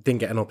and didn't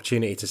get an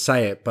opportunity to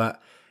say it,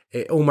 but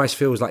it almost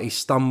feels like he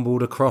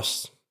stumbled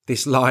across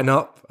this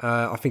lineup.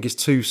 I think it's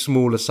too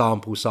small a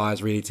sample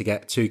size really to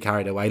get too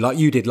carried away, like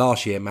you did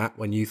last year, Matt,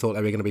 when you thought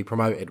they were going to be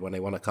promoted when they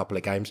won a couple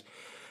of games.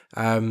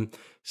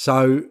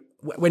 So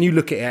when you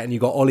look at it and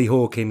you've got Ollie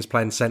Hawkins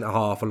playing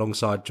centre-half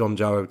alongside John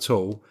Joe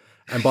O'Toole,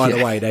 and by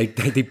the way, they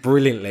did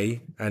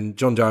brilliantly, and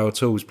John Joe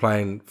O'Toole's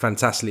playing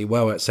fantastically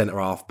well at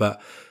centre-half,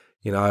 but,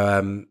 you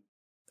know,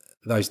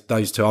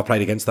 those two, I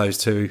played against those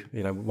two,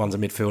 you know, one's a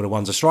midfielder,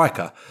 one's a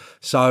striker.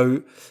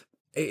 So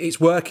it's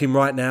working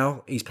right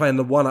now. He's playing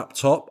the one up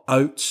top.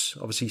 Oates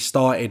obviously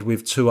started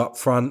with 2 up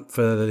front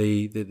for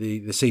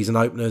the season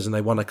openers, and they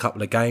won a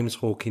couple of games.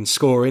 Hawkins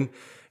scoring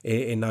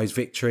in those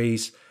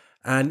victories.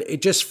 And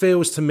it just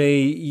feels to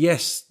me,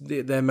 yes,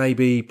 there may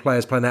be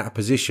players playing out of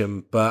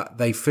position, but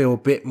they feel a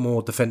bit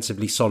more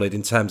defensively solid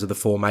in terms of the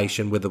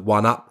formation with the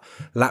one up.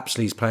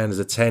 Lapsley's playing as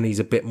a 10. He's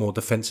a bit more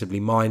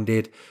defensively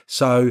minded.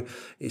 So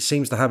it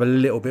seems to have a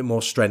little bit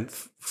more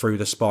strength through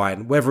the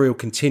spine. Whether he'll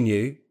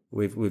continue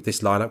with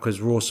this lineup, because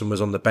Rawson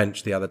was on the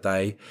bench the other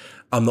day,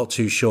 I'm not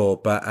too sure.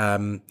 But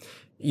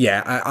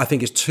yeah, I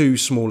think it's too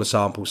small a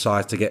sample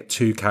size to get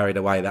too carried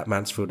away that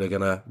Mansfield are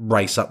going to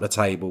race up the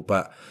table.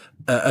 But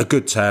a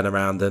good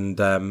turnaround,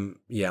 and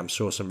yeah, I'm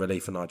sure some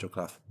relief for Nigel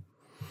Clough.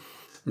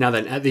 Now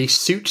then, at the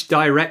Suit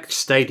Direct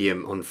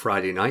Stadium on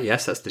Friday night,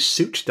 yes, that's the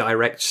Suit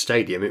Direct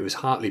Stadium, it was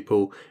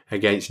Hartlepool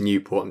against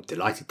Newport. I'm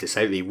delighted to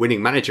say the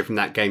winning manager from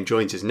that game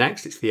joins us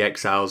next. It's the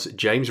Exiles'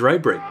 James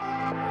Rowbury.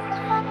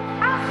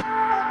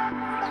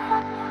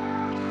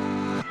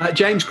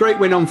 James, great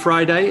win on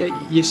Friday.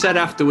 You said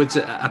afterwards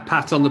a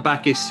pat on the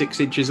back is 6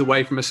 inches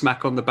away from a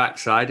smack on the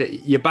backside.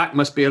 Your back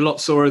must be a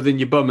lot sorer than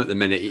your bum at the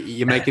minute.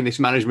 You're making this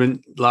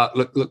management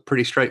look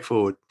pretty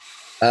straightforward.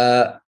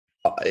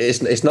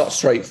 It's not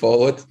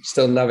straightforward.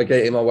 Still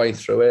navigating my way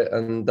through it,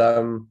 and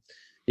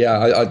yeah,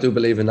 I do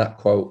believe in that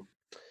quote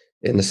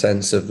in the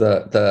sense of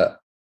that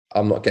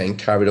I'm not getting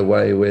carried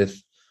away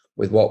with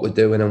what we're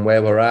doing and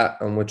where we're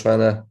at, and we're trying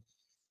to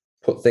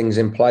put things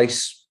in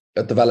place.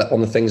 Develop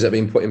on the things that have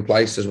been put in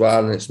place as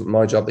well, and it's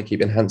my job to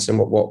keep enhancing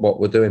what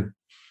we're doing.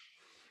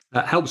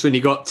 Helps when you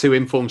got 2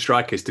 informed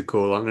strikers to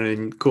call on, and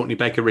in Courtney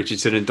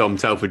Baker-Richardson and Dom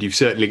Telford, you've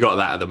certainly got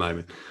that at the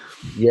moment.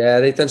 Yeah,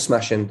 they've done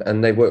smashing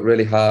and they've worked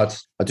really hard.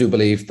 I do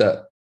believe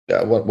that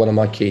one of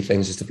my key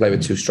things is to play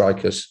with 2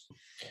 strikers.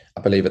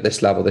 I believe at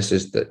this level,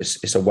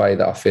 it's a way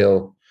that I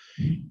feel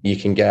you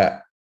can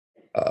get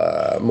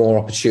more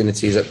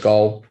opportunities at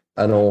goal,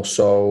 and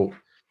also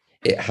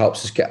it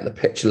helps us get the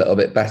pitch a little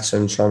bit better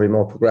and try and be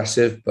more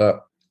progressive.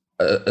 But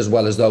as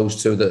well as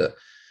those 2,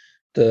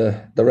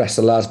 the rest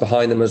of the lads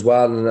behind them as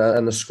well,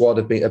 and the squad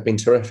have been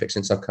terrific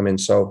since I've come in.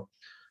 So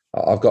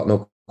I've got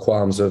no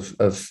qualms of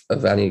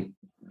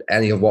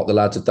any of what the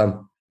lads have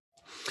done.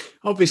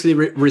 Obviously,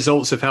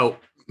 results have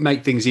helped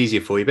make things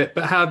easier for you. But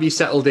how have you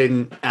settled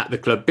in at the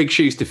club? Big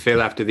shoes to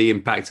fill after the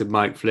impact of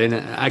Mike Flynn.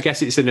 I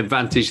guess it's an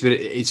advantage that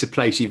it's a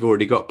place you've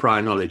already got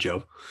prior knowledge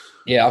of.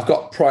 Yeah, I've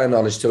got prior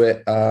knowledge to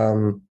it.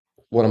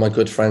 One of my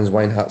good friends,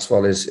 Wayne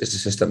Hatswell, is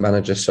assistant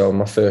manager. So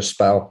my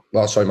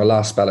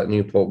last spell at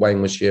Newport,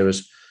 Wayne was here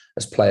as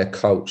player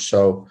coach.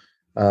 So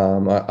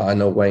I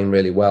know Wayne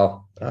really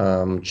well.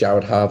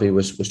 Jared Harvey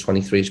was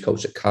 23's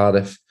coach at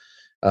Cardiff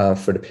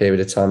for the period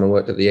of time. I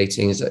worked at the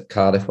 18s at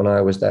Cardiff when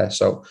I was there.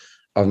 So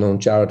I've known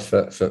Jared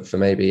for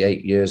maybe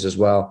 8 years as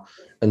well.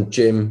 And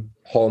Jim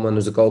Holman,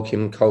 who's a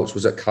goalkeeping coach,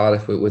 was at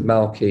Cardiff with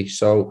Malky.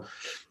 So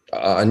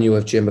I knew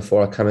of Jim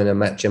before I come in and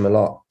met Jim a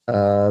lot.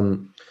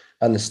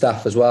 And the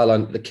staff as well.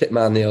 And the kit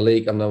man, Neil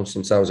Leake, I've known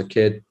since I was a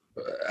kid.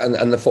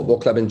 And the football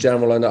club in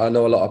general. I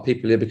know a lot of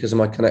people here because of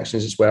my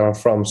connections. It's where I'm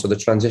from. So the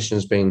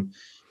transition's been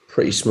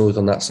pretty smooth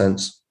on that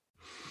sense.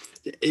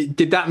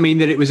 Did that mean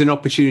that it was an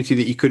opportunity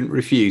that you couldn't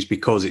refuse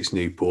because it's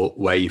Newport,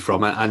 where you're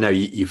from? I know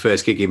your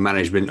first gig in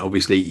management,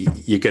 obviously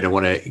you're going to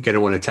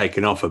want to take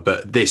an offer,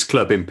 but this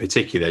club in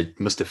particular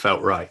must have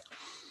felt right.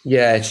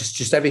 Yeah,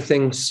 just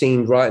everything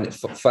seemed right, and it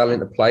fell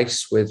into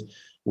place with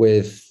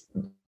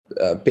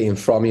being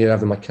from here,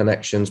 having my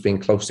connections, being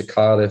close to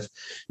Cardiff.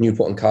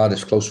 Newport and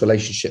Cardiff's close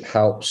relationship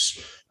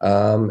helps,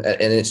 and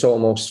it's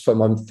almost, for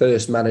my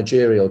first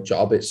managerial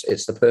job,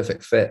 it's the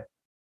perfect fit.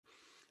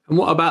 And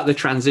what about the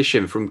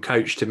transition from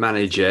coach to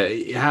manager?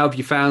 How have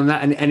you found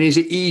that? And is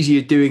it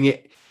easier doing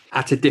it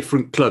at a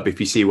different club, if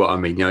you see what I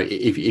mean? You know,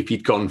 if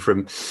you'd gone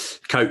from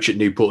coach at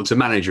Newport to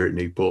manager at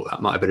Newport,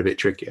 that might have been a bit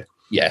trickier.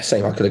 Yeah,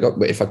 same. If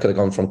I could have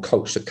gone from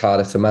coach at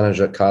Cardiff to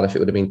manager at Cardiff, it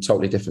would have been a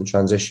totally different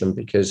transition,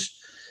 because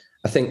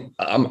I think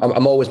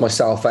I'm always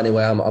myself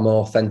anyway. I'm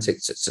authentic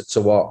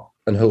to what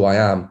and who I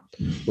am,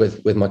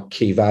 with my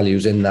key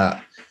values in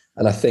that.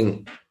 And I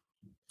think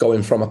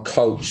going from a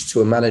coach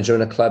to a manager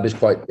in a club is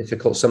quite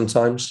difficult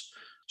sometimes.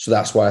 So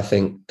that's why I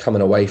think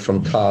coming away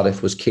from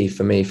Cardiff was key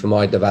for me, for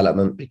my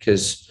development,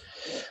 because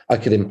I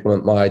could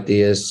implement my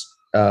ideas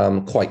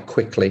quite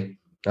quickly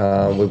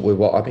with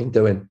what I've been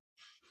doing.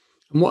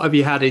 And what have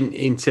you had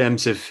in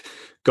terms of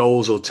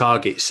goals or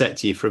targets set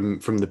to you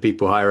from the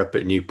people higher up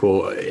at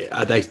Newport?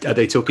 Are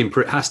they talking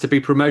has to be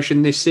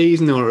promotion this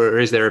season, or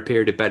is there a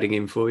period of bedding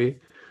in for you?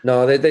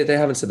 No, they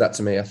haven't said that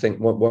to me. I think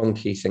one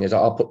key thing is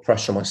I'll put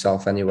pressure on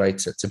myself anyway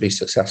to be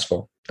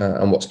successful.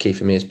 And what's key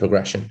for me is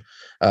progression.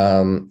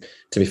 To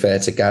be fair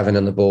to Gavin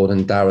and the board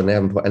and Darren, they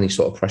haven't put any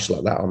sort of pressure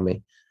like that on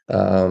me.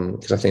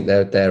 Because I think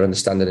they're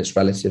understanding it's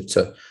relative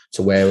to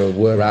where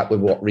we're at with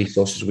what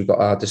resources we've got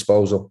at our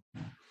disposal.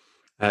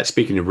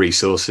 Speaking of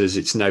resources,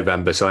 it's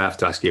November, so I have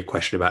to ask you a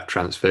question about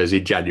transfers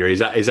in January. Is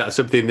that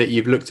something that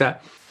you've looked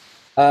at?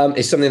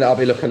 It's something that I'll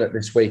be looking at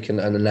this week and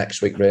the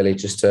next week, really,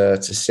 just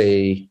to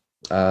see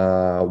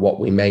what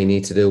we may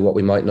need to do, what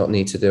we might not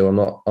need to do.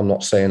 I'm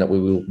not saying that we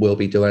will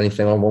be doing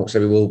anything. I won't say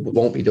we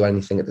won't be doing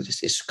anything.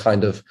 It's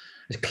kind of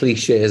as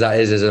cliche as that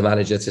is as a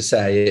manager to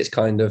say.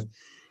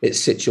 It's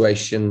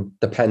situation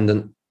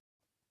dependent.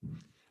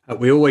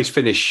 We always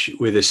finish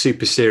with a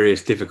super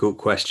serious, difficult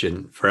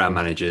question for our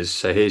managers.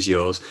 So here's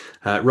yours.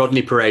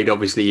 Rodney Parade,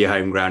 obviously your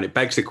home ground. It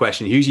begs the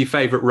question, who's your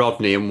favourite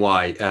Rodney and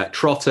why?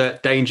 Trotter,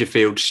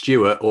 Dangerfield,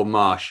 Stewart or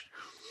Marsh?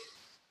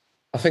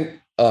 I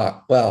think, I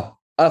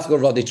have to go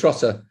Rodney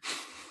Trotter.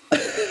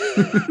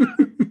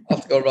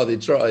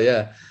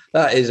 Yeah.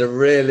 That is a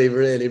really,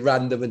 really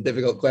random and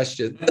difficult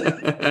question.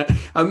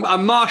 And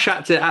Marsh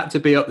had to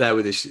be up there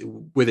with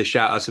a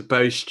shout, I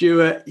suppose.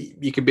 Stewart,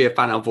 you can be a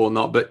fan of or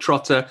not, but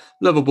Trotter,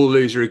 lovable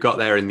loser who got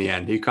there in the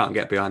end. Who can't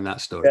get behind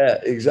that story? Yeah,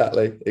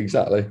 exactly.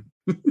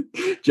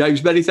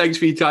 James, many thanks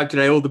for your time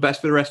today. All the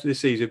best for the rest of the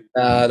season.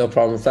 No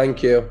problem.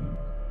 Thank you.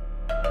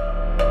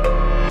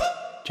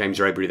 James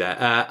Raybury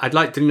there. I'd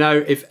like to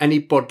know if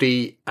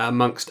anybody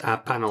amongst our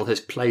panel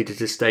has played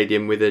at a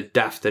stadium with a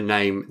dafter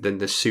name than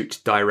the Suit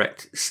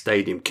Direct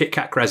Stadium. Kit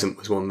Kat Crescent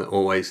was one that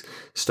always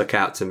stuck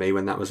out to me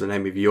when that was the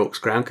name of York's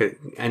ground.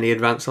 Any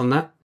advance on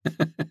that?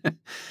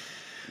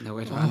 No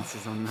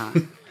advances on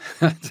that.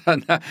 I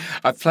don't know.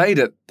 I played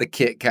at the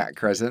Kit Kat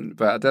Crescent,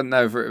 but I don't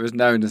know if it was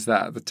known as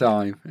that at the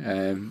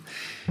time.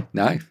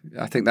 No,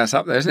 I think that's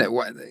up there, isn't it?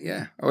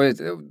 Yeah.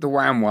 The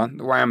Wham one,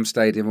 the Wham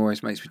Stadium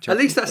always makes me chuckle.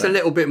 At least that's a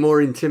little bit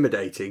more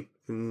intimidating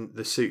than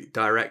the Suit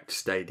Direct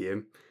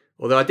Stadium.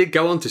 Although I did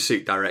go on to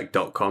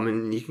suitdirect.com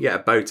and you can get a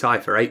bow tie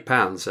for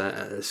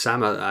 £8.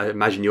 Sam, I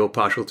imagine you're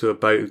partial to a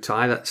bow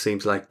tie. That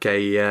seems like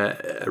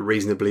a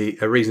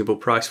reasonable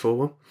price for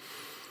one.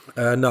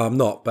 No, I'm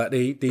not. But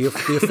the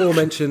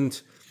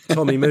aforementioned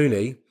Tommy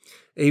Mooney,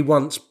 he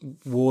once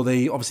wore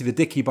the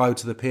Dickie bow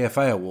to the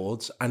PFA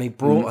Awards, and he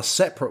brought a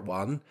separate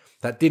one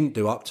that didn't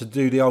do up to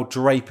do the old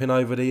draping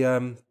over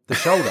the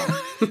shoulder,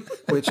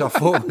 which I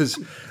thought was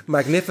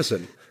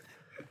magnificent.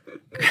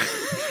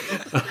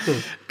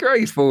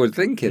 Great forward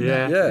thinking.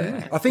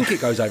 Yeah. I think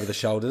it goes over the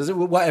shoulder.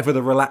 Whatever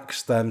the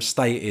relaxed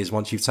state is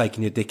once you've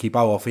taken your Dickie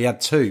bow off. He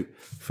had two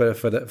for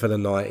the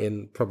night,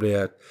 in probably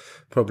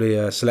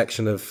a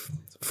selection of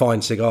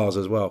fine cigars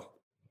as well.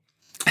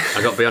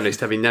 I got to be honest,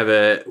 having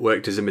never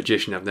worked as a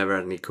magician, I've never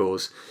had any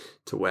cause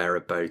to wear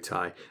a bow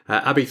tie.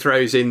 Abby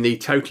throws in the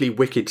Totally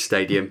Wicked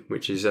Stadium,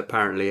 which is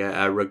apparently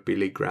a rugby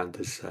league ground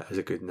as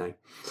a good name.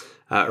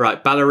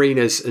 Right,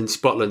 Ballerinas and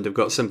Spotland have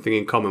got something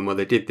in common. Well,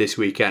 they did this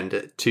weekend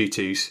at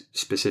 2-2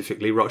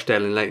 specifically.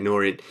 Rochdale and Leyton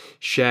Orient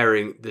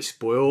sharing the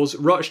spoils.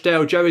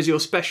 Rochdale, Joe, is your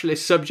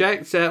specialist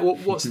subject.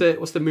 What's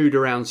the mood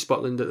around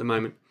Spotland at the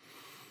moment?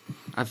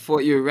 I thought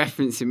you were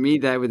referencing me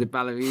there with the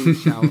ballerina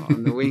shout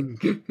on the wing.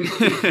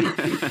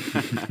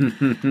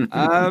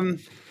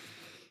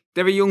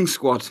 They're a young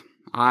squad.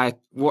 I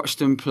watched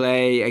them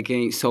play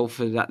against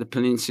Salford at the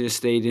Peninsula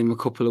Stadium a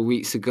couple of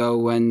weeks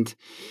ago, and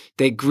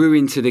they grew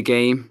into the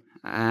game.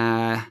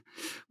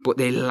 But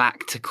they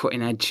lacked a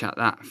cutting edge at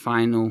that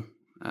final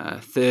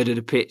third of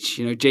the pitch.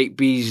 You know, Jake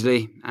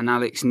Beasley and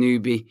Alex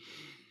Newby,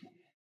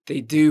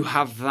 they do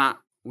have that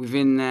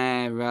within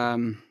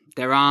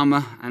their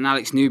armour. And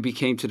Alex Newby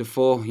came to the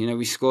fore. You know,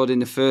 we scored in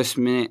the first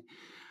minute,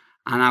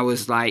 and I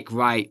was like,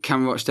 right,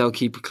 can Rochdale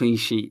keep a clean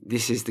sheet?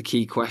 This is the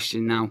key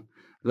question now.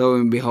 Lo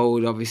and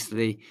behold,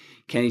 obviously,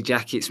 Kenny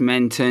Jackett's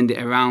men turned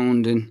it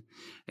around, and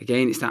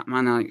again, it's that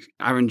man, like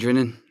Aaron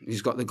Drinnan,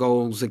 who's got the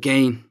goals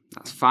again.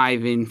 That's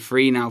 5 in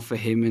 3 now for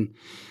him. And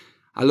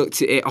I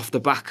looked at it off the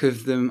back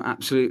of them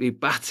absolutely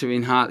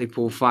battering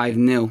Hartlepool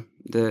 5-0,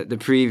 the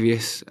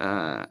previous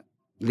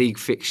league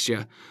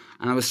fixture.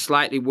 And I was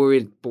slightly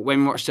worried. But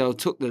when Rochdale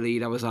took the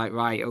lead, I was like,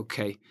 right,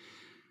 okay.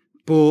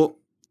 But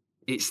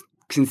it's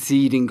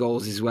conceding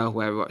goals as well,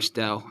 where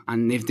Rochdale.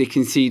 And if they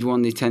concede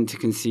one, they tend to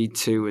concede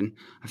 2. And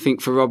I think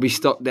for Robbie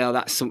Stockdale,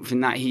 that's something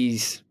that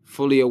he's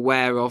fully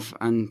aware of.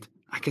 And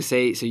like I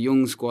say, it's a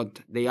young squad.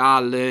 They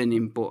are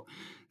learning, but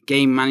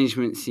game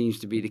management seems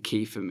to be the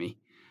key for me.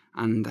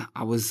 And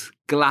I was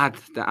glad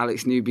that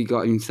Alex Newby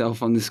got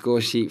himself on the score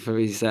sheet for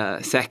his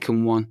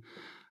second one.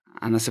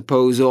 And I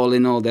suppose all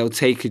in all, they'll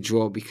take a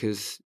draw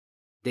because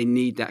they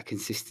need that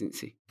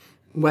consistency.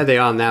 Where they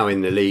are now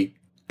in the league,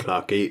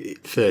 Clark,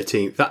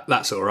 13th,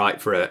 that's all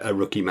right for a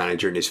rookie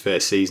manager in his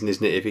first season,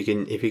 isn't it? If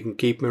he can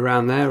keep him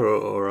around there,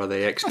 or are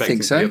they expecting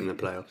to be up in the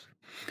playoffs?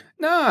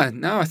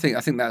 No, I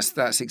think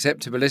that's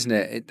acceptable, isn't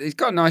it? It's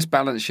got a nice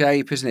balanced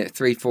shape, isn't it?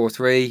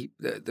 3-4-3.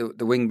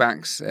 The wing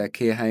backs,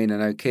 Keohane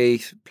and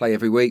O'Keefe, play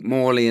every week.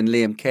 Morley and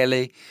Liam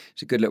Kelly,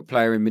 he's a good little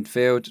player in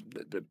midfield.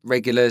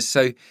 Regulars,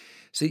 so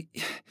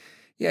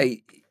yeah,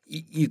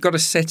 you've got a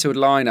settled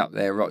line up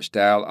there,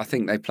 Rochdale. I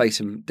think they play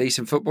some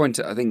decent football.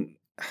 I think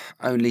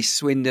only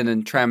Swindon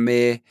and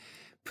Tranmere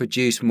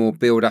produce more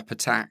build-up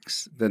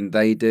attacks than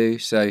they do,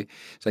 so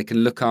they can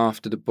look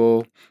after the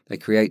ball, they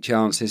create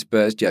chances,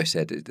 but as Joe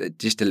said, they're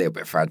just a little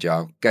bit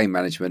fragile. Game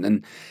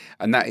management,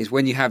 and that is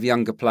when you have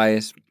younger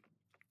players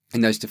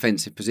in those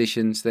defensive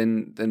positions,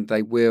 then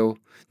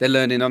they're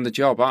learning on the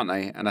job, aren't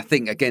they? And I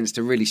think against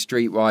a really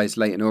streetwise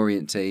Leyton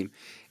Orient team,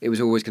 it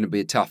was always going to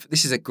be tough.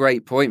 This is a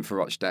great point for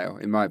Rochdale,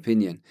 in my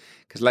opinion,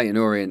 because Leyton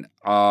Orient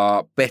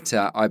are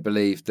better, I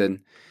believe,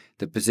 than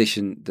the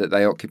position that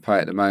they occupy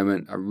at the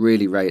moment. I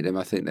really rate them.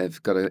 I think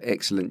they've got an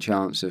excellent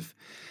chance of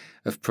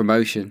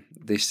promotion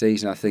this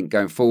season. I think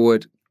going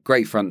forward,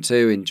 great front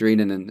two in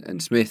Drennan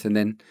and Smith, and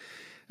then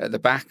at the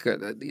back,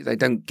 they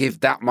don't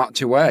give that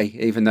much away,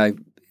 even though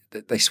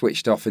they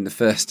switched off in the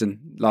first and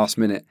last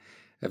minute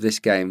of this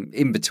game.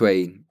 In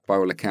between, by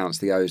all accounts,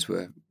 the O's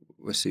were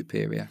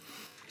superior.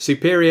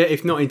 Superior,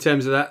 if not in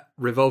terms of that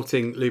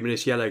revolting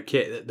luminous yellow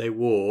kit that they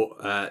wore,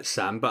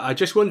 Sam. But I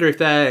just wonder if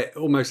they're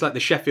almost like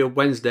the Sheffield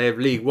Wednesday of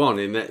League One,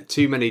 in that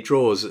too many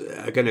draws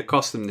are going to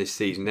cost them this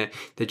season.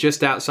 They're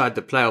just outside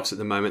the playoffs at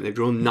the moment. They've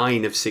drawn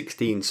 9 of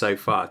 16 so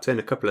far. Turn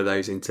a couple of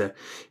those into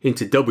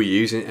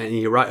W's, and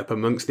you're right up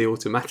amongst the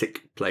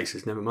automatic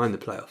places. Never mind the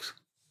playoffs.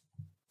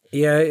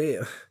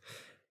 Yeah,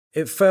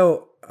 it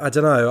felt. I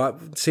don't know.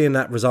 Seeing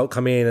that result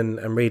come in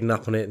and reading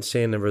up on it and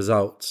seeing the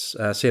results,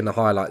 seeing the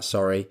highlights.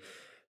 Sorry.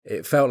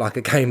 It felt like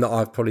a game that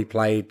I've probably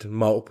played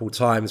multiple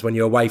times. When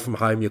you're away from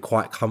home, you're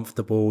quite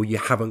comfortable. You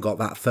haven't got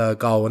that third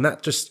goal. And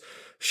that just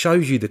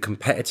shows you the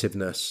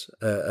competitiveness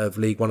of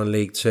League One and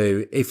League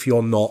Two if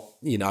you're not,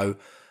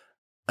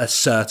 a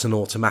certain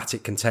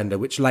automatic contender,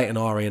 which Leyton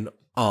Orient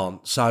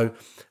aren't. So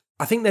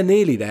I think they're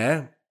nearly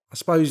there. I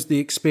suppose the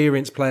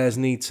experienced players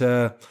need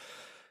to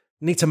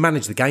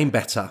manage the game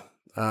better.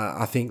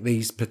 I think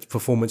these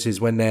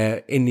performances when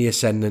they're in the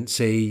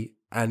ascendancy,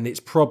 and it's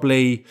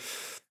probably...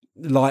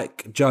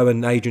 like Joe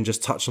and Adrian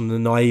just touched on, the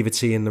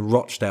naivety in the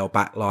Rochdale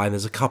backline.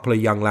 There's a couple of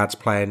young lads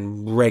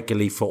playing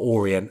regularly for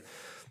Orient.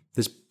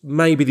 There's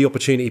maybe the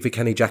opportunity for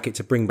Kenny Jackett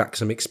to bring back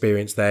some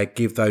experience there,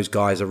 give those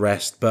guys a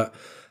rest, but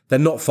they're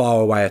not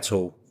far away at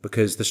all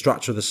because the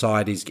structure of the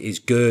side is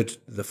good.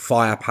 The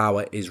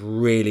firepower is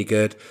really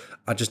good.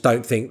 I just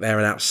don't think they're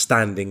an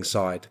outstanding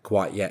side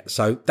quite yet.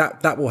 So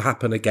that will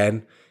happen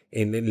again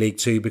in League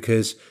Two,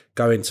 because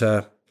going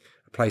to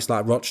a place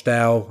like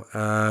Rochdale,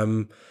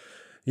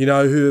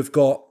 who have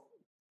got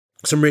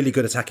some really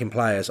good attacking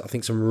players. I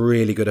think some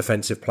really good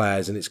offensive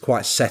players, and it's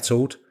quite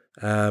settled.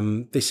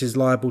 This is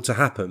liable to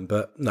happen,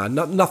 but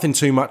nothing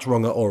too much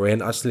wrong at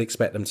Orient. I still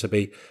expect them to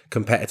be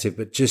competitive,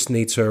 but just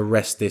need to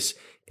arrest this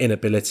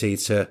inability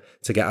to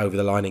get over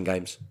the line in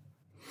games.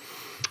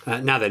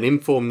 Now then,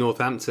 informed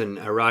Northampton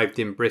arrived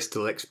in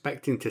Bristol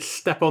expecting to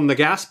step on the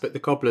gas, but the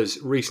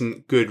Cobblers'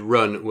 recent good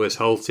run was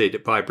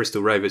halted by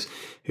Bristol Rovers,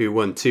 who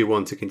won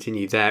 2-1 to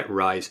continue their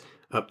rise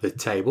up the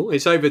table.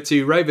 It's over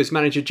to Rovers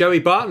manager Joey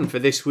Barton for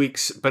this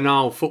week's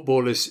Banal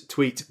Footballers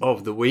tweet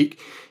of the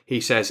week.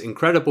 He says,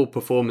 incredible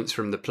performance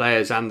from the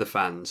players and the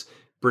fans.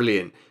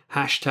 Brilliant.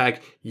 Hashtag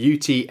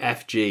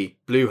UTFG,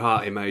 blue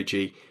heart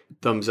emoji,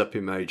 thumbs up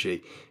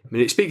emoji. I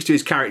mean, it speaks to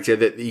his character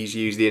that he's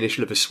used the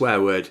initial of a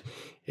swear word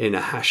in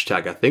a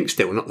hashtag, I think.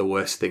 Still not the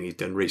worst thing he's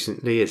done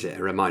recently, is it?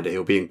 A reminder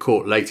he'll be in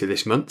court later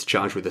this month,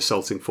 charged with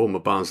assaulting former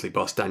Barnsley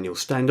boss Daniel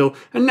Stendhal,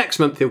 and next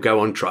month he'll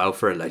go on trial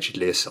for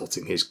allegedly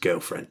assaulting his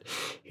girlfriend.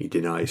 He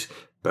denies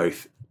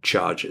both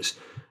charges.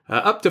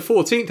 Up to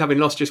 14th, having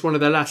lost just one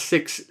of their last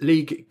 6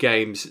 league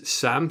games,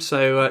 Sam.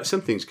 So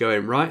something's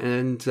going right,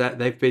 and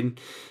they've been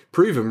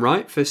proven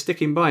right for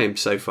sticking by him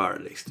so far,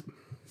 at least.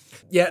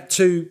 Yeah,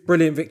 2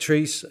 brilliant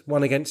victories.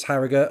 One against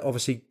Harrogate,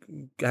 obviously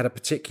had a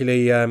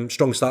particularly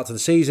strong start to the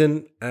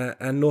season,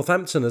 and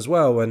Northampton as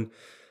well. And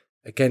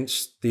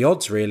against the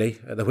odds, really,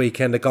 at the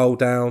weekend, a goal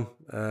down.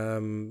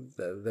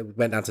 They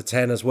went down to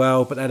 10 as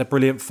well, but they had a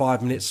brilliant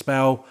 5-minute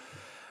spell.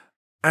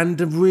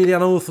 And a really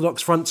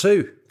unorthodox front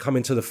 2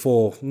 coming to the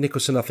fore.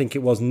 Nicholson, I think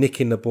it was,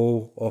 nicking the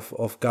ball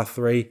off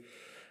Guthrie.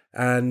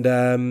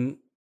 And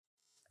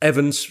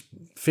Evans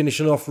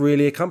finishing off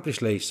really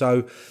accomplishedly.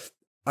 So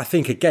I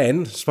think,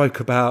 again, spoke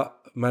about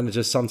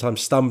managers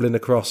sometimes stumbling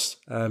across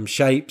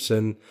shapes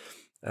and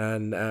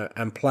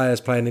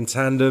players playing in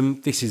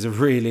tandem. This is a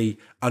really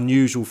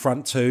unusual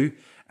front 2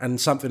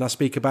 and something I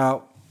speak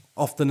about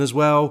often as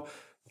well.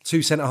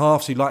 2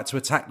 centre-halves who like to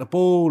attack the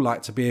ball,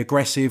 like to be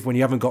aggressive. When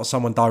you haven't got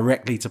someone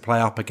directly to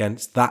play up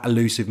against, that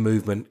elusive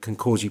movement can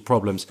cause you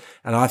problems.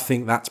 And I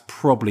think that's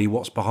probably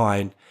what's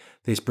behind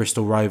this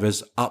Bristol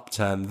Rovers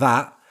upturn.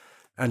 That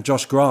and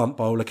Josh Grant,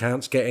 by all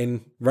accounts,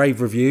 getting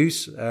rave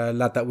reviews.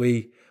 Lad that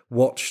we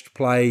watched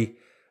play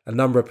a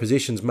number of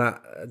positions,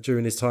 Matt,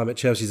 during his time at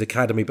Chelsea's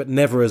academy, but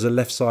never as a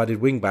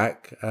left-sided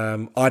wing-back.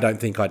 I don't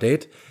think I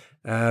did.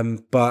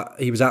 But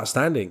he was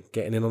outstanding,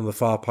 getting in on the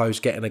far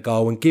post, getting a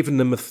goal and giving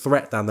them a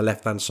threat down the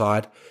left-hand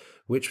side,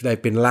 which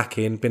they've been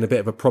lacking, been a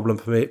bit of a problem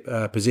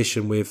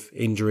position with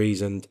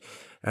injuries and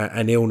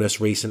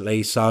illness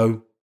recently.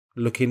 So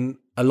looking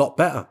a lot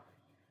better.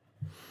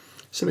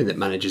 Something that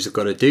managers have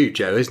got to do,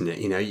 Joe, isn't it?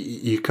 You know,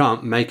 you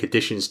can't make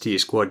additions to your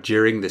squad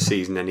during the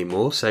season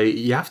anymore, so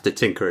you have to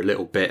tinker a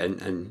little bit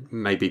and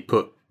maybe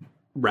put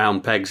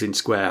round pegs in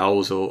square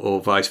holes or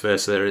vice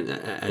versa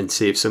and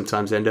see if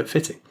sometimes they end up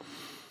fitting.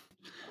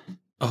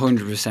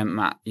 100%,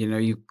 Matt. You know,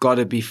 you've got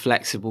to be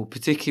flexible,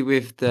 particularly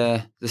with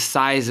the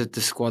size of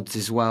the squads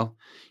as well.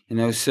 You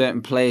know,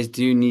 certain players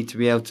do need to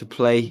be able to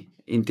play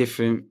in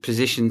different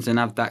positions and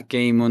have that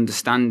game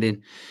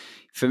understanding.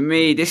 For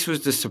me, this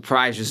was the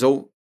surprise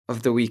result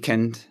of the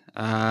weekend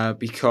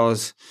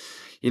because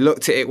you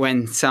looked at it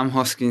when Sam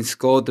Hoskins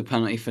scored the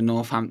penalty for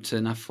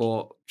Northampton. I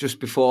thought just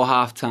before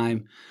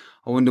half-time,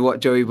 I wonder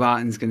what Joey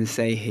Barton's going to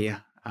say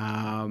here.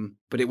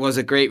 But it was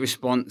a great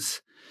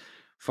response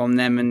from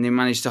them, and they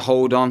managed to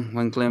hold on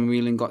when Glenn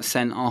Whelan got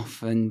sent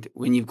off. And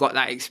when you've got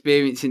that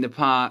experience in the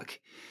park,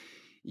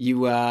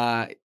 you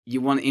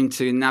want him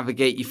to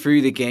navigate you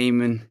through the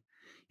game. And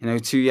you know,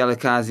 2 yellow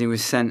cards, he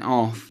was sent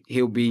off.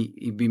 He'd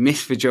be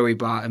missed for Joey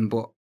Barton,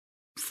 but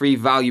 3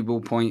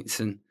 valuable points.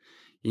 And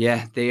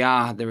yeah,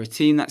 they're a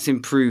team that's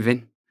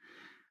improving.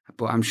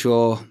 But I'm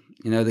sure,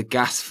 you know, the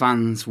Gas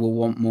fans will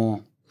want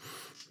more.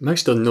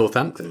 Most on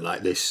Northampton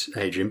like this,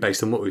 Adrian,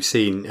 based on what we've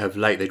seen of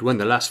late. They'd won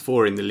the last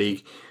 4 in the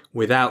league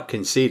without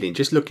conceding.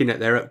 Just looking at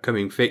their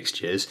upcoming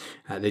fixtures,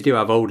 they do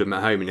have Oldham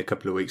at home in a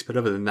couple of weeks, but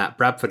other than that,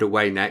 Bradford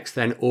away next,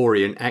 then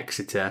Orient,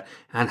 Exeter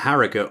and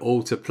Harrogate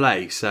all to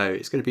play. So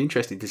it's going to be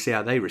interesting to see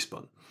how they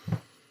respond.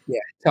 Yeah,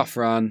 tough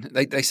run.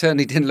 They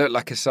certainly didn't look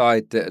like a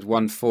side that had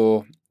won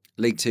 4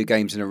 League 2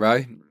 games in a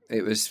row.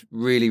 It was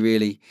really,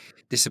 really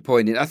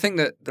disappointing. I think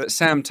that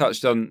Sam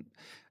touched on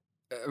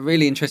a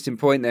really interesting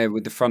point there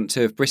with the front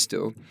 2 of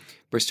Bristol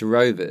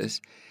Rovers.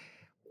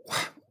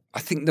 I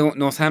think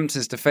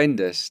Northampton's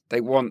defenders, they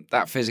want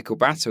that physical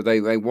battle.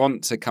 They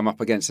want to come up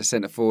against a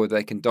centre forward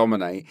they can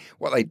dominate.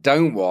 What they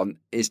don't want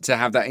is to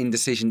have that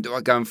indecision. Do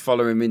I go and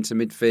follow him into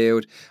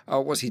midfield?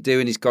 Oh, what's he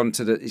doing? He's gone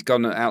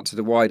out to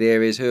the wide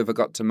areas. Who have I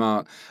got to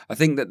mark? I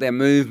think that their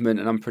movement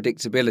and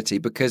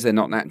unpredictability, because they're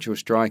not natural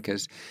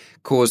strikers,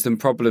 cause them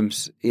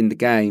problems in the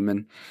game.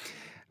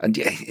 And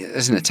yeah,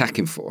 as an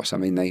attacking force, I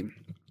mean, they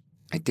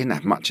didn't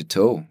have much at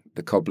all.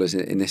 The Cobblers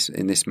in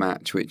this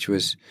match, which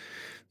was,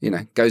 you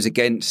know, goes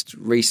against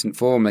recent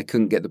form. They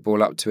couldn't get the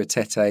ball up to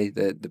Atete,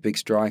 the big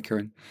striker,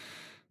 and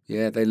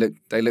yeah, they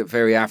look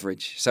very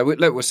average. So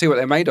we'll see what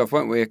they're made of,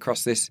 won't we,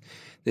 across this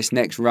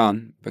next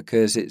run,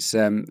 because it's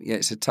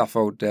a tough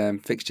old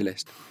fixture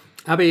list.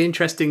 Abby,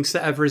 interesting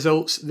set of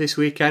results this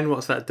weekend.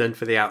 What's that done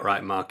for the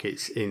outright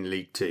markets in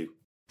League 2?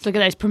 Let's look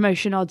at those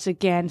promotion odds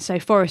again. So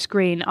Forest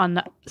Green,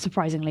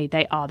 unsurprisingly,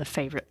 they are the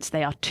favourites.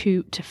 They are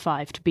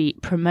 2-5 to be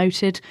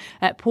promoted.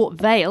 Port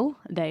Vale,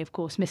 they of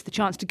course missed the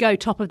chance to go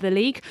top of the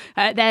league.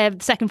 They're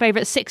second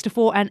favourite,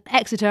 6-4, and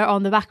Exeter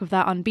on the back of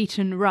that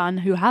unbeaten run,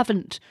 who have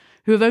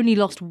only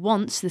lost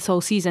once this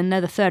whole season. They're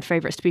the third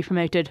favourites to be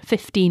promoted,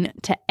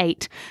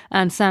 15-8.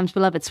 And Sam's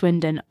beloved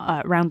Swindon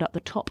round up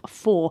the top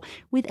 4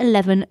 with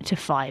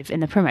 11-5 in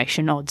the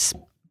promotion odds.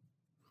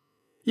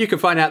 You can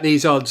find out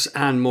these odds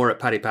and more at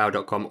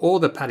paddypower.com or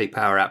the Paddy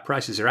Power app.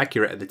 Prices are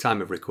accurate at the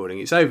time of recording.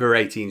 It's over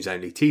 18s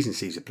only. T's and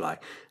C's apply.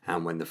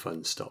 And when the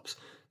fun stops,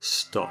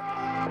 stop.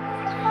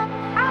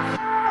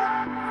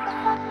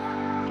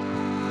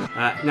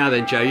 Now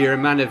then, Joe, you're a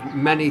man of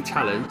many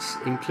talents,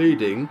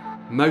 including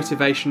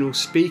motivational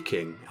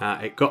speaking.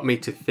 It got me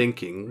to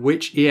thinking,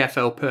 which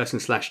EFL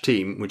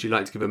person/team would you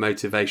like to give a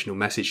motivational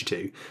message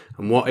to?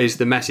 And what is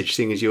the message?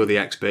 Seeing as you're the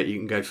expert, you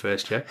can go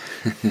first, Joe.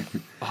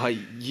 Oh,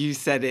 you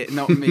said it,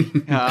 not me.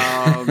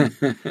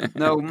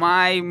 No,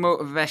 my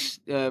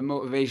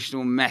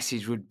motivational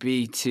message would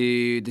be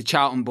to the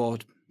Charlton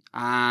board.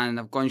 And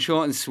I've gone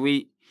short and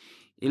sweet.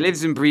 He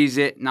lives and breathes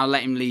it. Now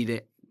let him lead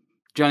it.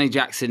 Johnny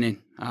Jackson in.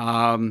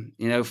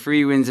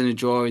 3 wins and a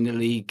draw in the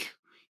league.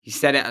 He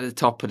said it at the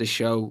top of the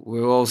show.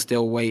 We're all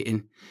still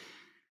waiting.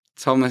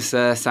 Thomas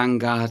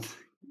Sandgaard,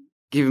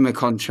 give him a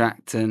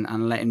contract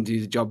and let him do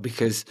the job,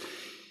 because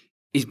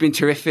he's been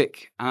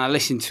terrific. And I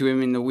listened to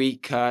him in the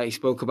week. He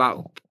spoke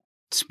about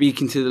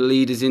speaking to the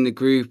leaders in the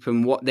group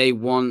and what they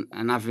want,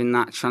 and having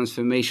that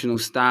transformational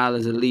style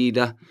as a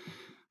leader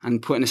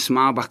and putting a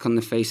smile back on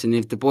the face. And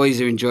if the boys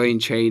are enjoying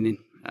training,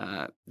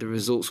 the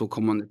results will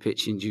come on the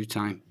pitch in due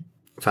time.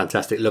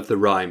 Fantastic. Love the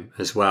rhyme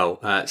as well.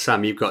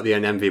 Sam, you've got the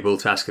unenviable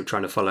task of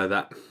trying to follow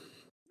that.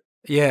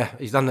 Yeah,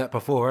 he's done that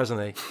before,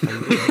 hasn't he?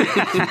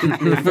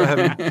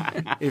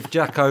 If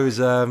Jacko's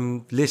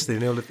listening,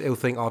 he'll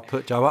think I'd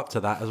put Joe up to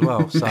that as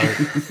well. So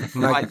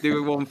might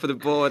do one for the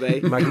board,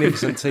 eh?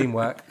 Magnificent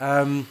teamwork.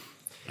 I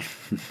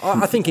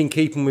think in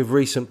keeping with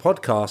recent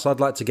podcasts, I'd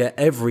like to get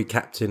every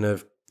captain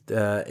of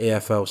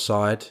EFL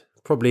side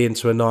probably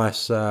into a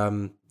nice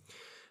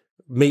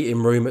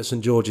meeting room at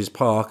St George's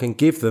Park and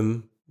give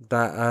them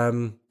that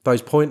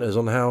those pointers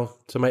on how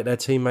to make their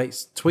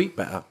teammates tweet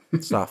better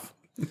stuff.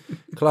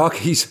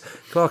 Clarkie's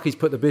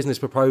put the business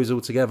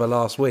proposal together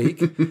last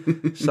week,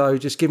 so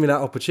just give me that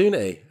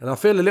opportunity. And I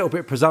feel a little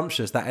bit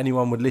presumptuous that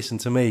anyone would listen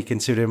to me,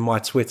 considering my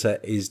Twitter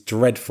is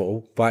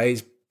dreadful, but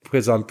it's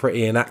because I'm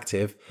pretty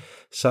inactive.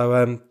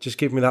 So just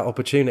give me that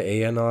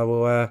opportunity and I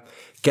will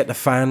get the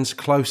fans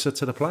closer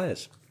to the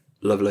players.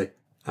 Lovely.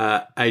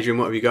 Adrian,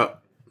 what have you got?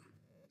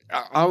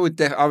 I would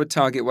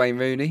target Wayne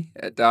Rooney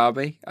at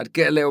Derby. I'd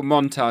get a little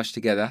montage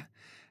together,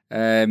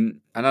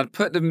 and I'd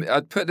put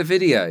the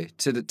video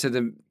to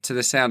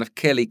the sound of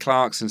Kelly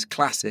Clarkson's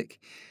classic,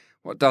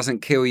 "What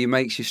doesn't kill you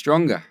makes you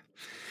stronger."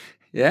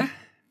 Yeah,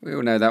 we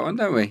all know that one,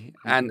 don't we?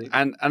 And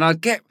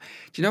I'd get.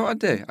 Do you know what I'd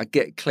do? I'd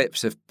get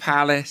clips of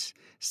Palace,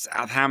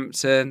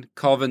 Southampton,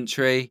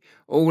 Coventry,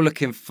 all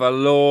looking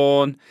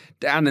forlorn,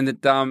 down in the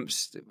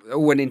dumps,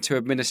 all went into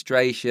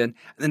administration,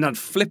 and then I'd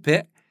flip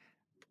it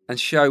and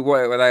show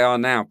where they are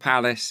now.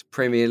 Palace,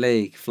 Premier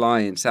League,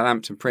 flying.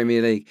 Southampton,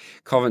 Premier League.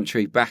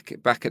 Coventry, back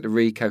at the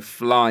Rico,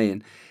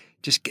 flying.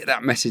 Just get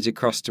that message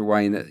across to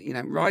Wayne that,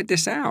 ride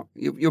this out.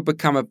 You'll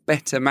become a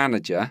better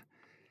manager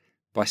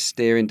by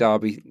steering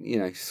Derby,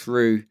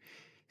 through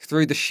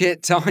the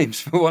shit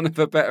times, for want of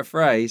a better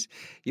phrase.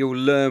 You'll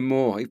learn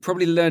more. He's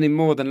probably learning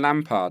more than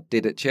Lampard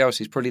did at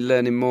Chelsea. He's probably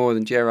learning more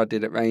than Gerrard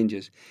did at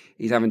Rangers.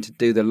 He's having to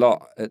do the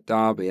lot at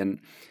Derby. And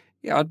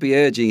yeah, I'd be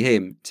urging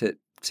him to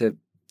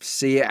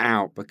see it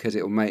out, because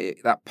it will make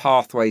it that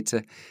pathway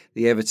to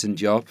the Everton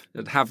job.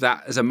 Have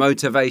that as a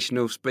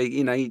motivational speak.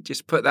 You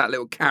just put that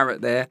little carrot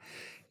there.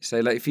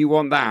 Say, if you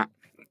want that,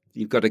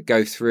 you've got to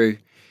go through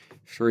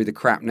the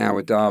crap now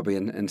with Derby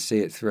and see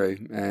it through.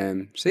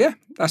 So yeah,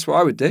 that's what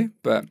I would do,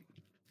 but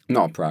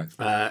not a pro.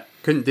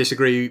 Couldn't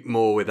disagree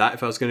more with that.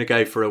 If I was going to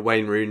go for a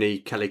Wayne Rooney,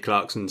 Kelly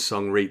Clarkson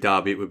song re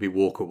Derby, it would be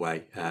Walk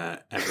Away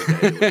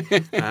every day.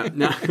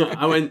 No,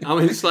 I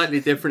went slightly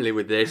differently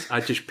with this.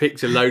 I just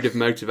picked a load of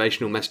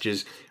motivational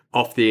messages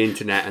off the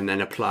internet and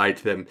then applied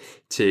them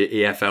to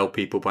EFL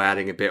people by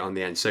adding a bit on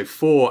the end. So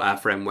for our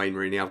friend Wayne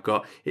Rooney, I've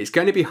got, it's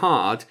going to be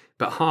hard,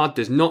 but hard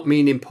does not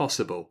mean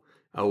impossible.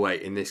 Oh,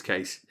 wait, in this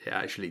case, it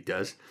actually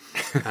does.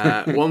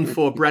 One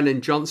for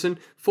Brennan Johnson.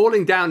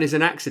 Falling down is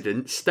an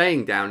accident.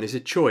 Staying down is a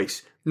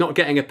choice. Not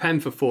getting a pen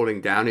for falling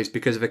down is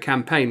because of a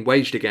campaign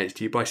waged against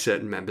you by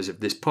certain members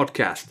of this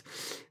podcast.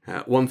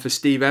 One for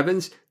Steve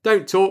Evans.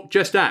 Don't talk,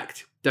 just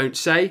act. Don't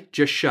say,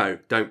 just show.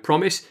 Don't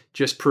promise,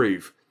 just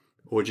prove.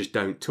 Or just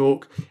don't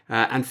talk.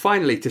 And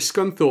finally, to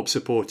Scunthorpe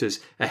supporters,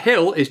 a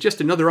hill is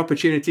just another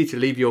opportunity to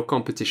leave your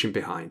competition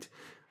behind.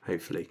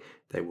 Hopefully,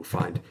 they will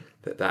find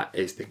that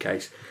is the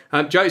case.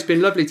 Joe, it's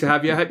been lovely to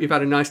have you. I hope you've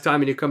had a nice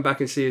time and you'll come back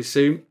and see us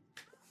soon.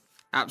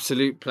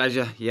 Absolute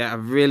pleasure. Yeah,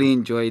 I've really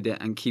enjoyed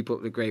it, and keep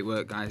up the great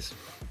work, guys.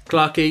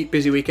 Clarkie,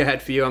 busy week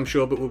ahead for you, I'm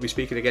sure, but we'll be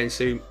speaking again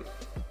soon.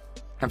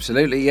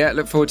 Absolutely, yeah.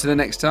 Look forward to the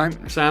next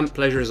time. Sam,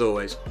 pleasure as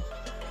always.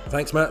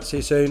 Thanks, Matt. See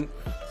you soon.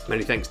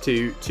 Many thanks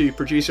to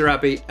producer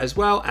Abby as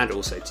well, and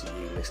also to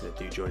you, listener.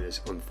 Do join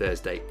us on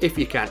Thursday if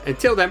you can.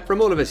 Until then,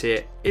 from all of us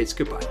here, it's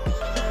goodbye.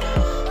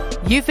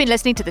 You've been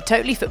listening to the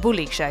Totally Football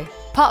League Show,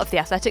 part of the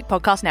Athletic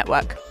Podcast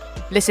Network.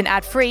 Listen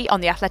ad-free on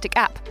the Athletic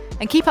app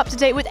and keep up to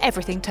date with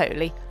everything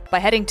Totally by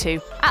heading to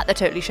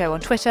 @TheTotallyShow Show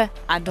on Twitter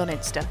and on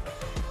Insta.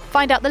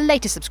 Find out the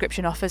latest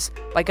subscription offers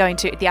by going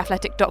to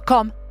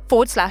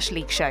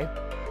theathletic.com/league show.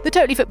 The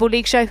Totally Football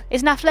League Show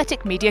is an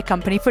Athletic Media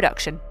Company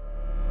production.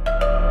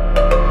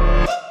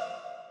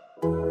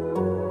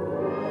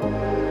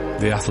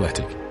 The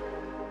Athletic.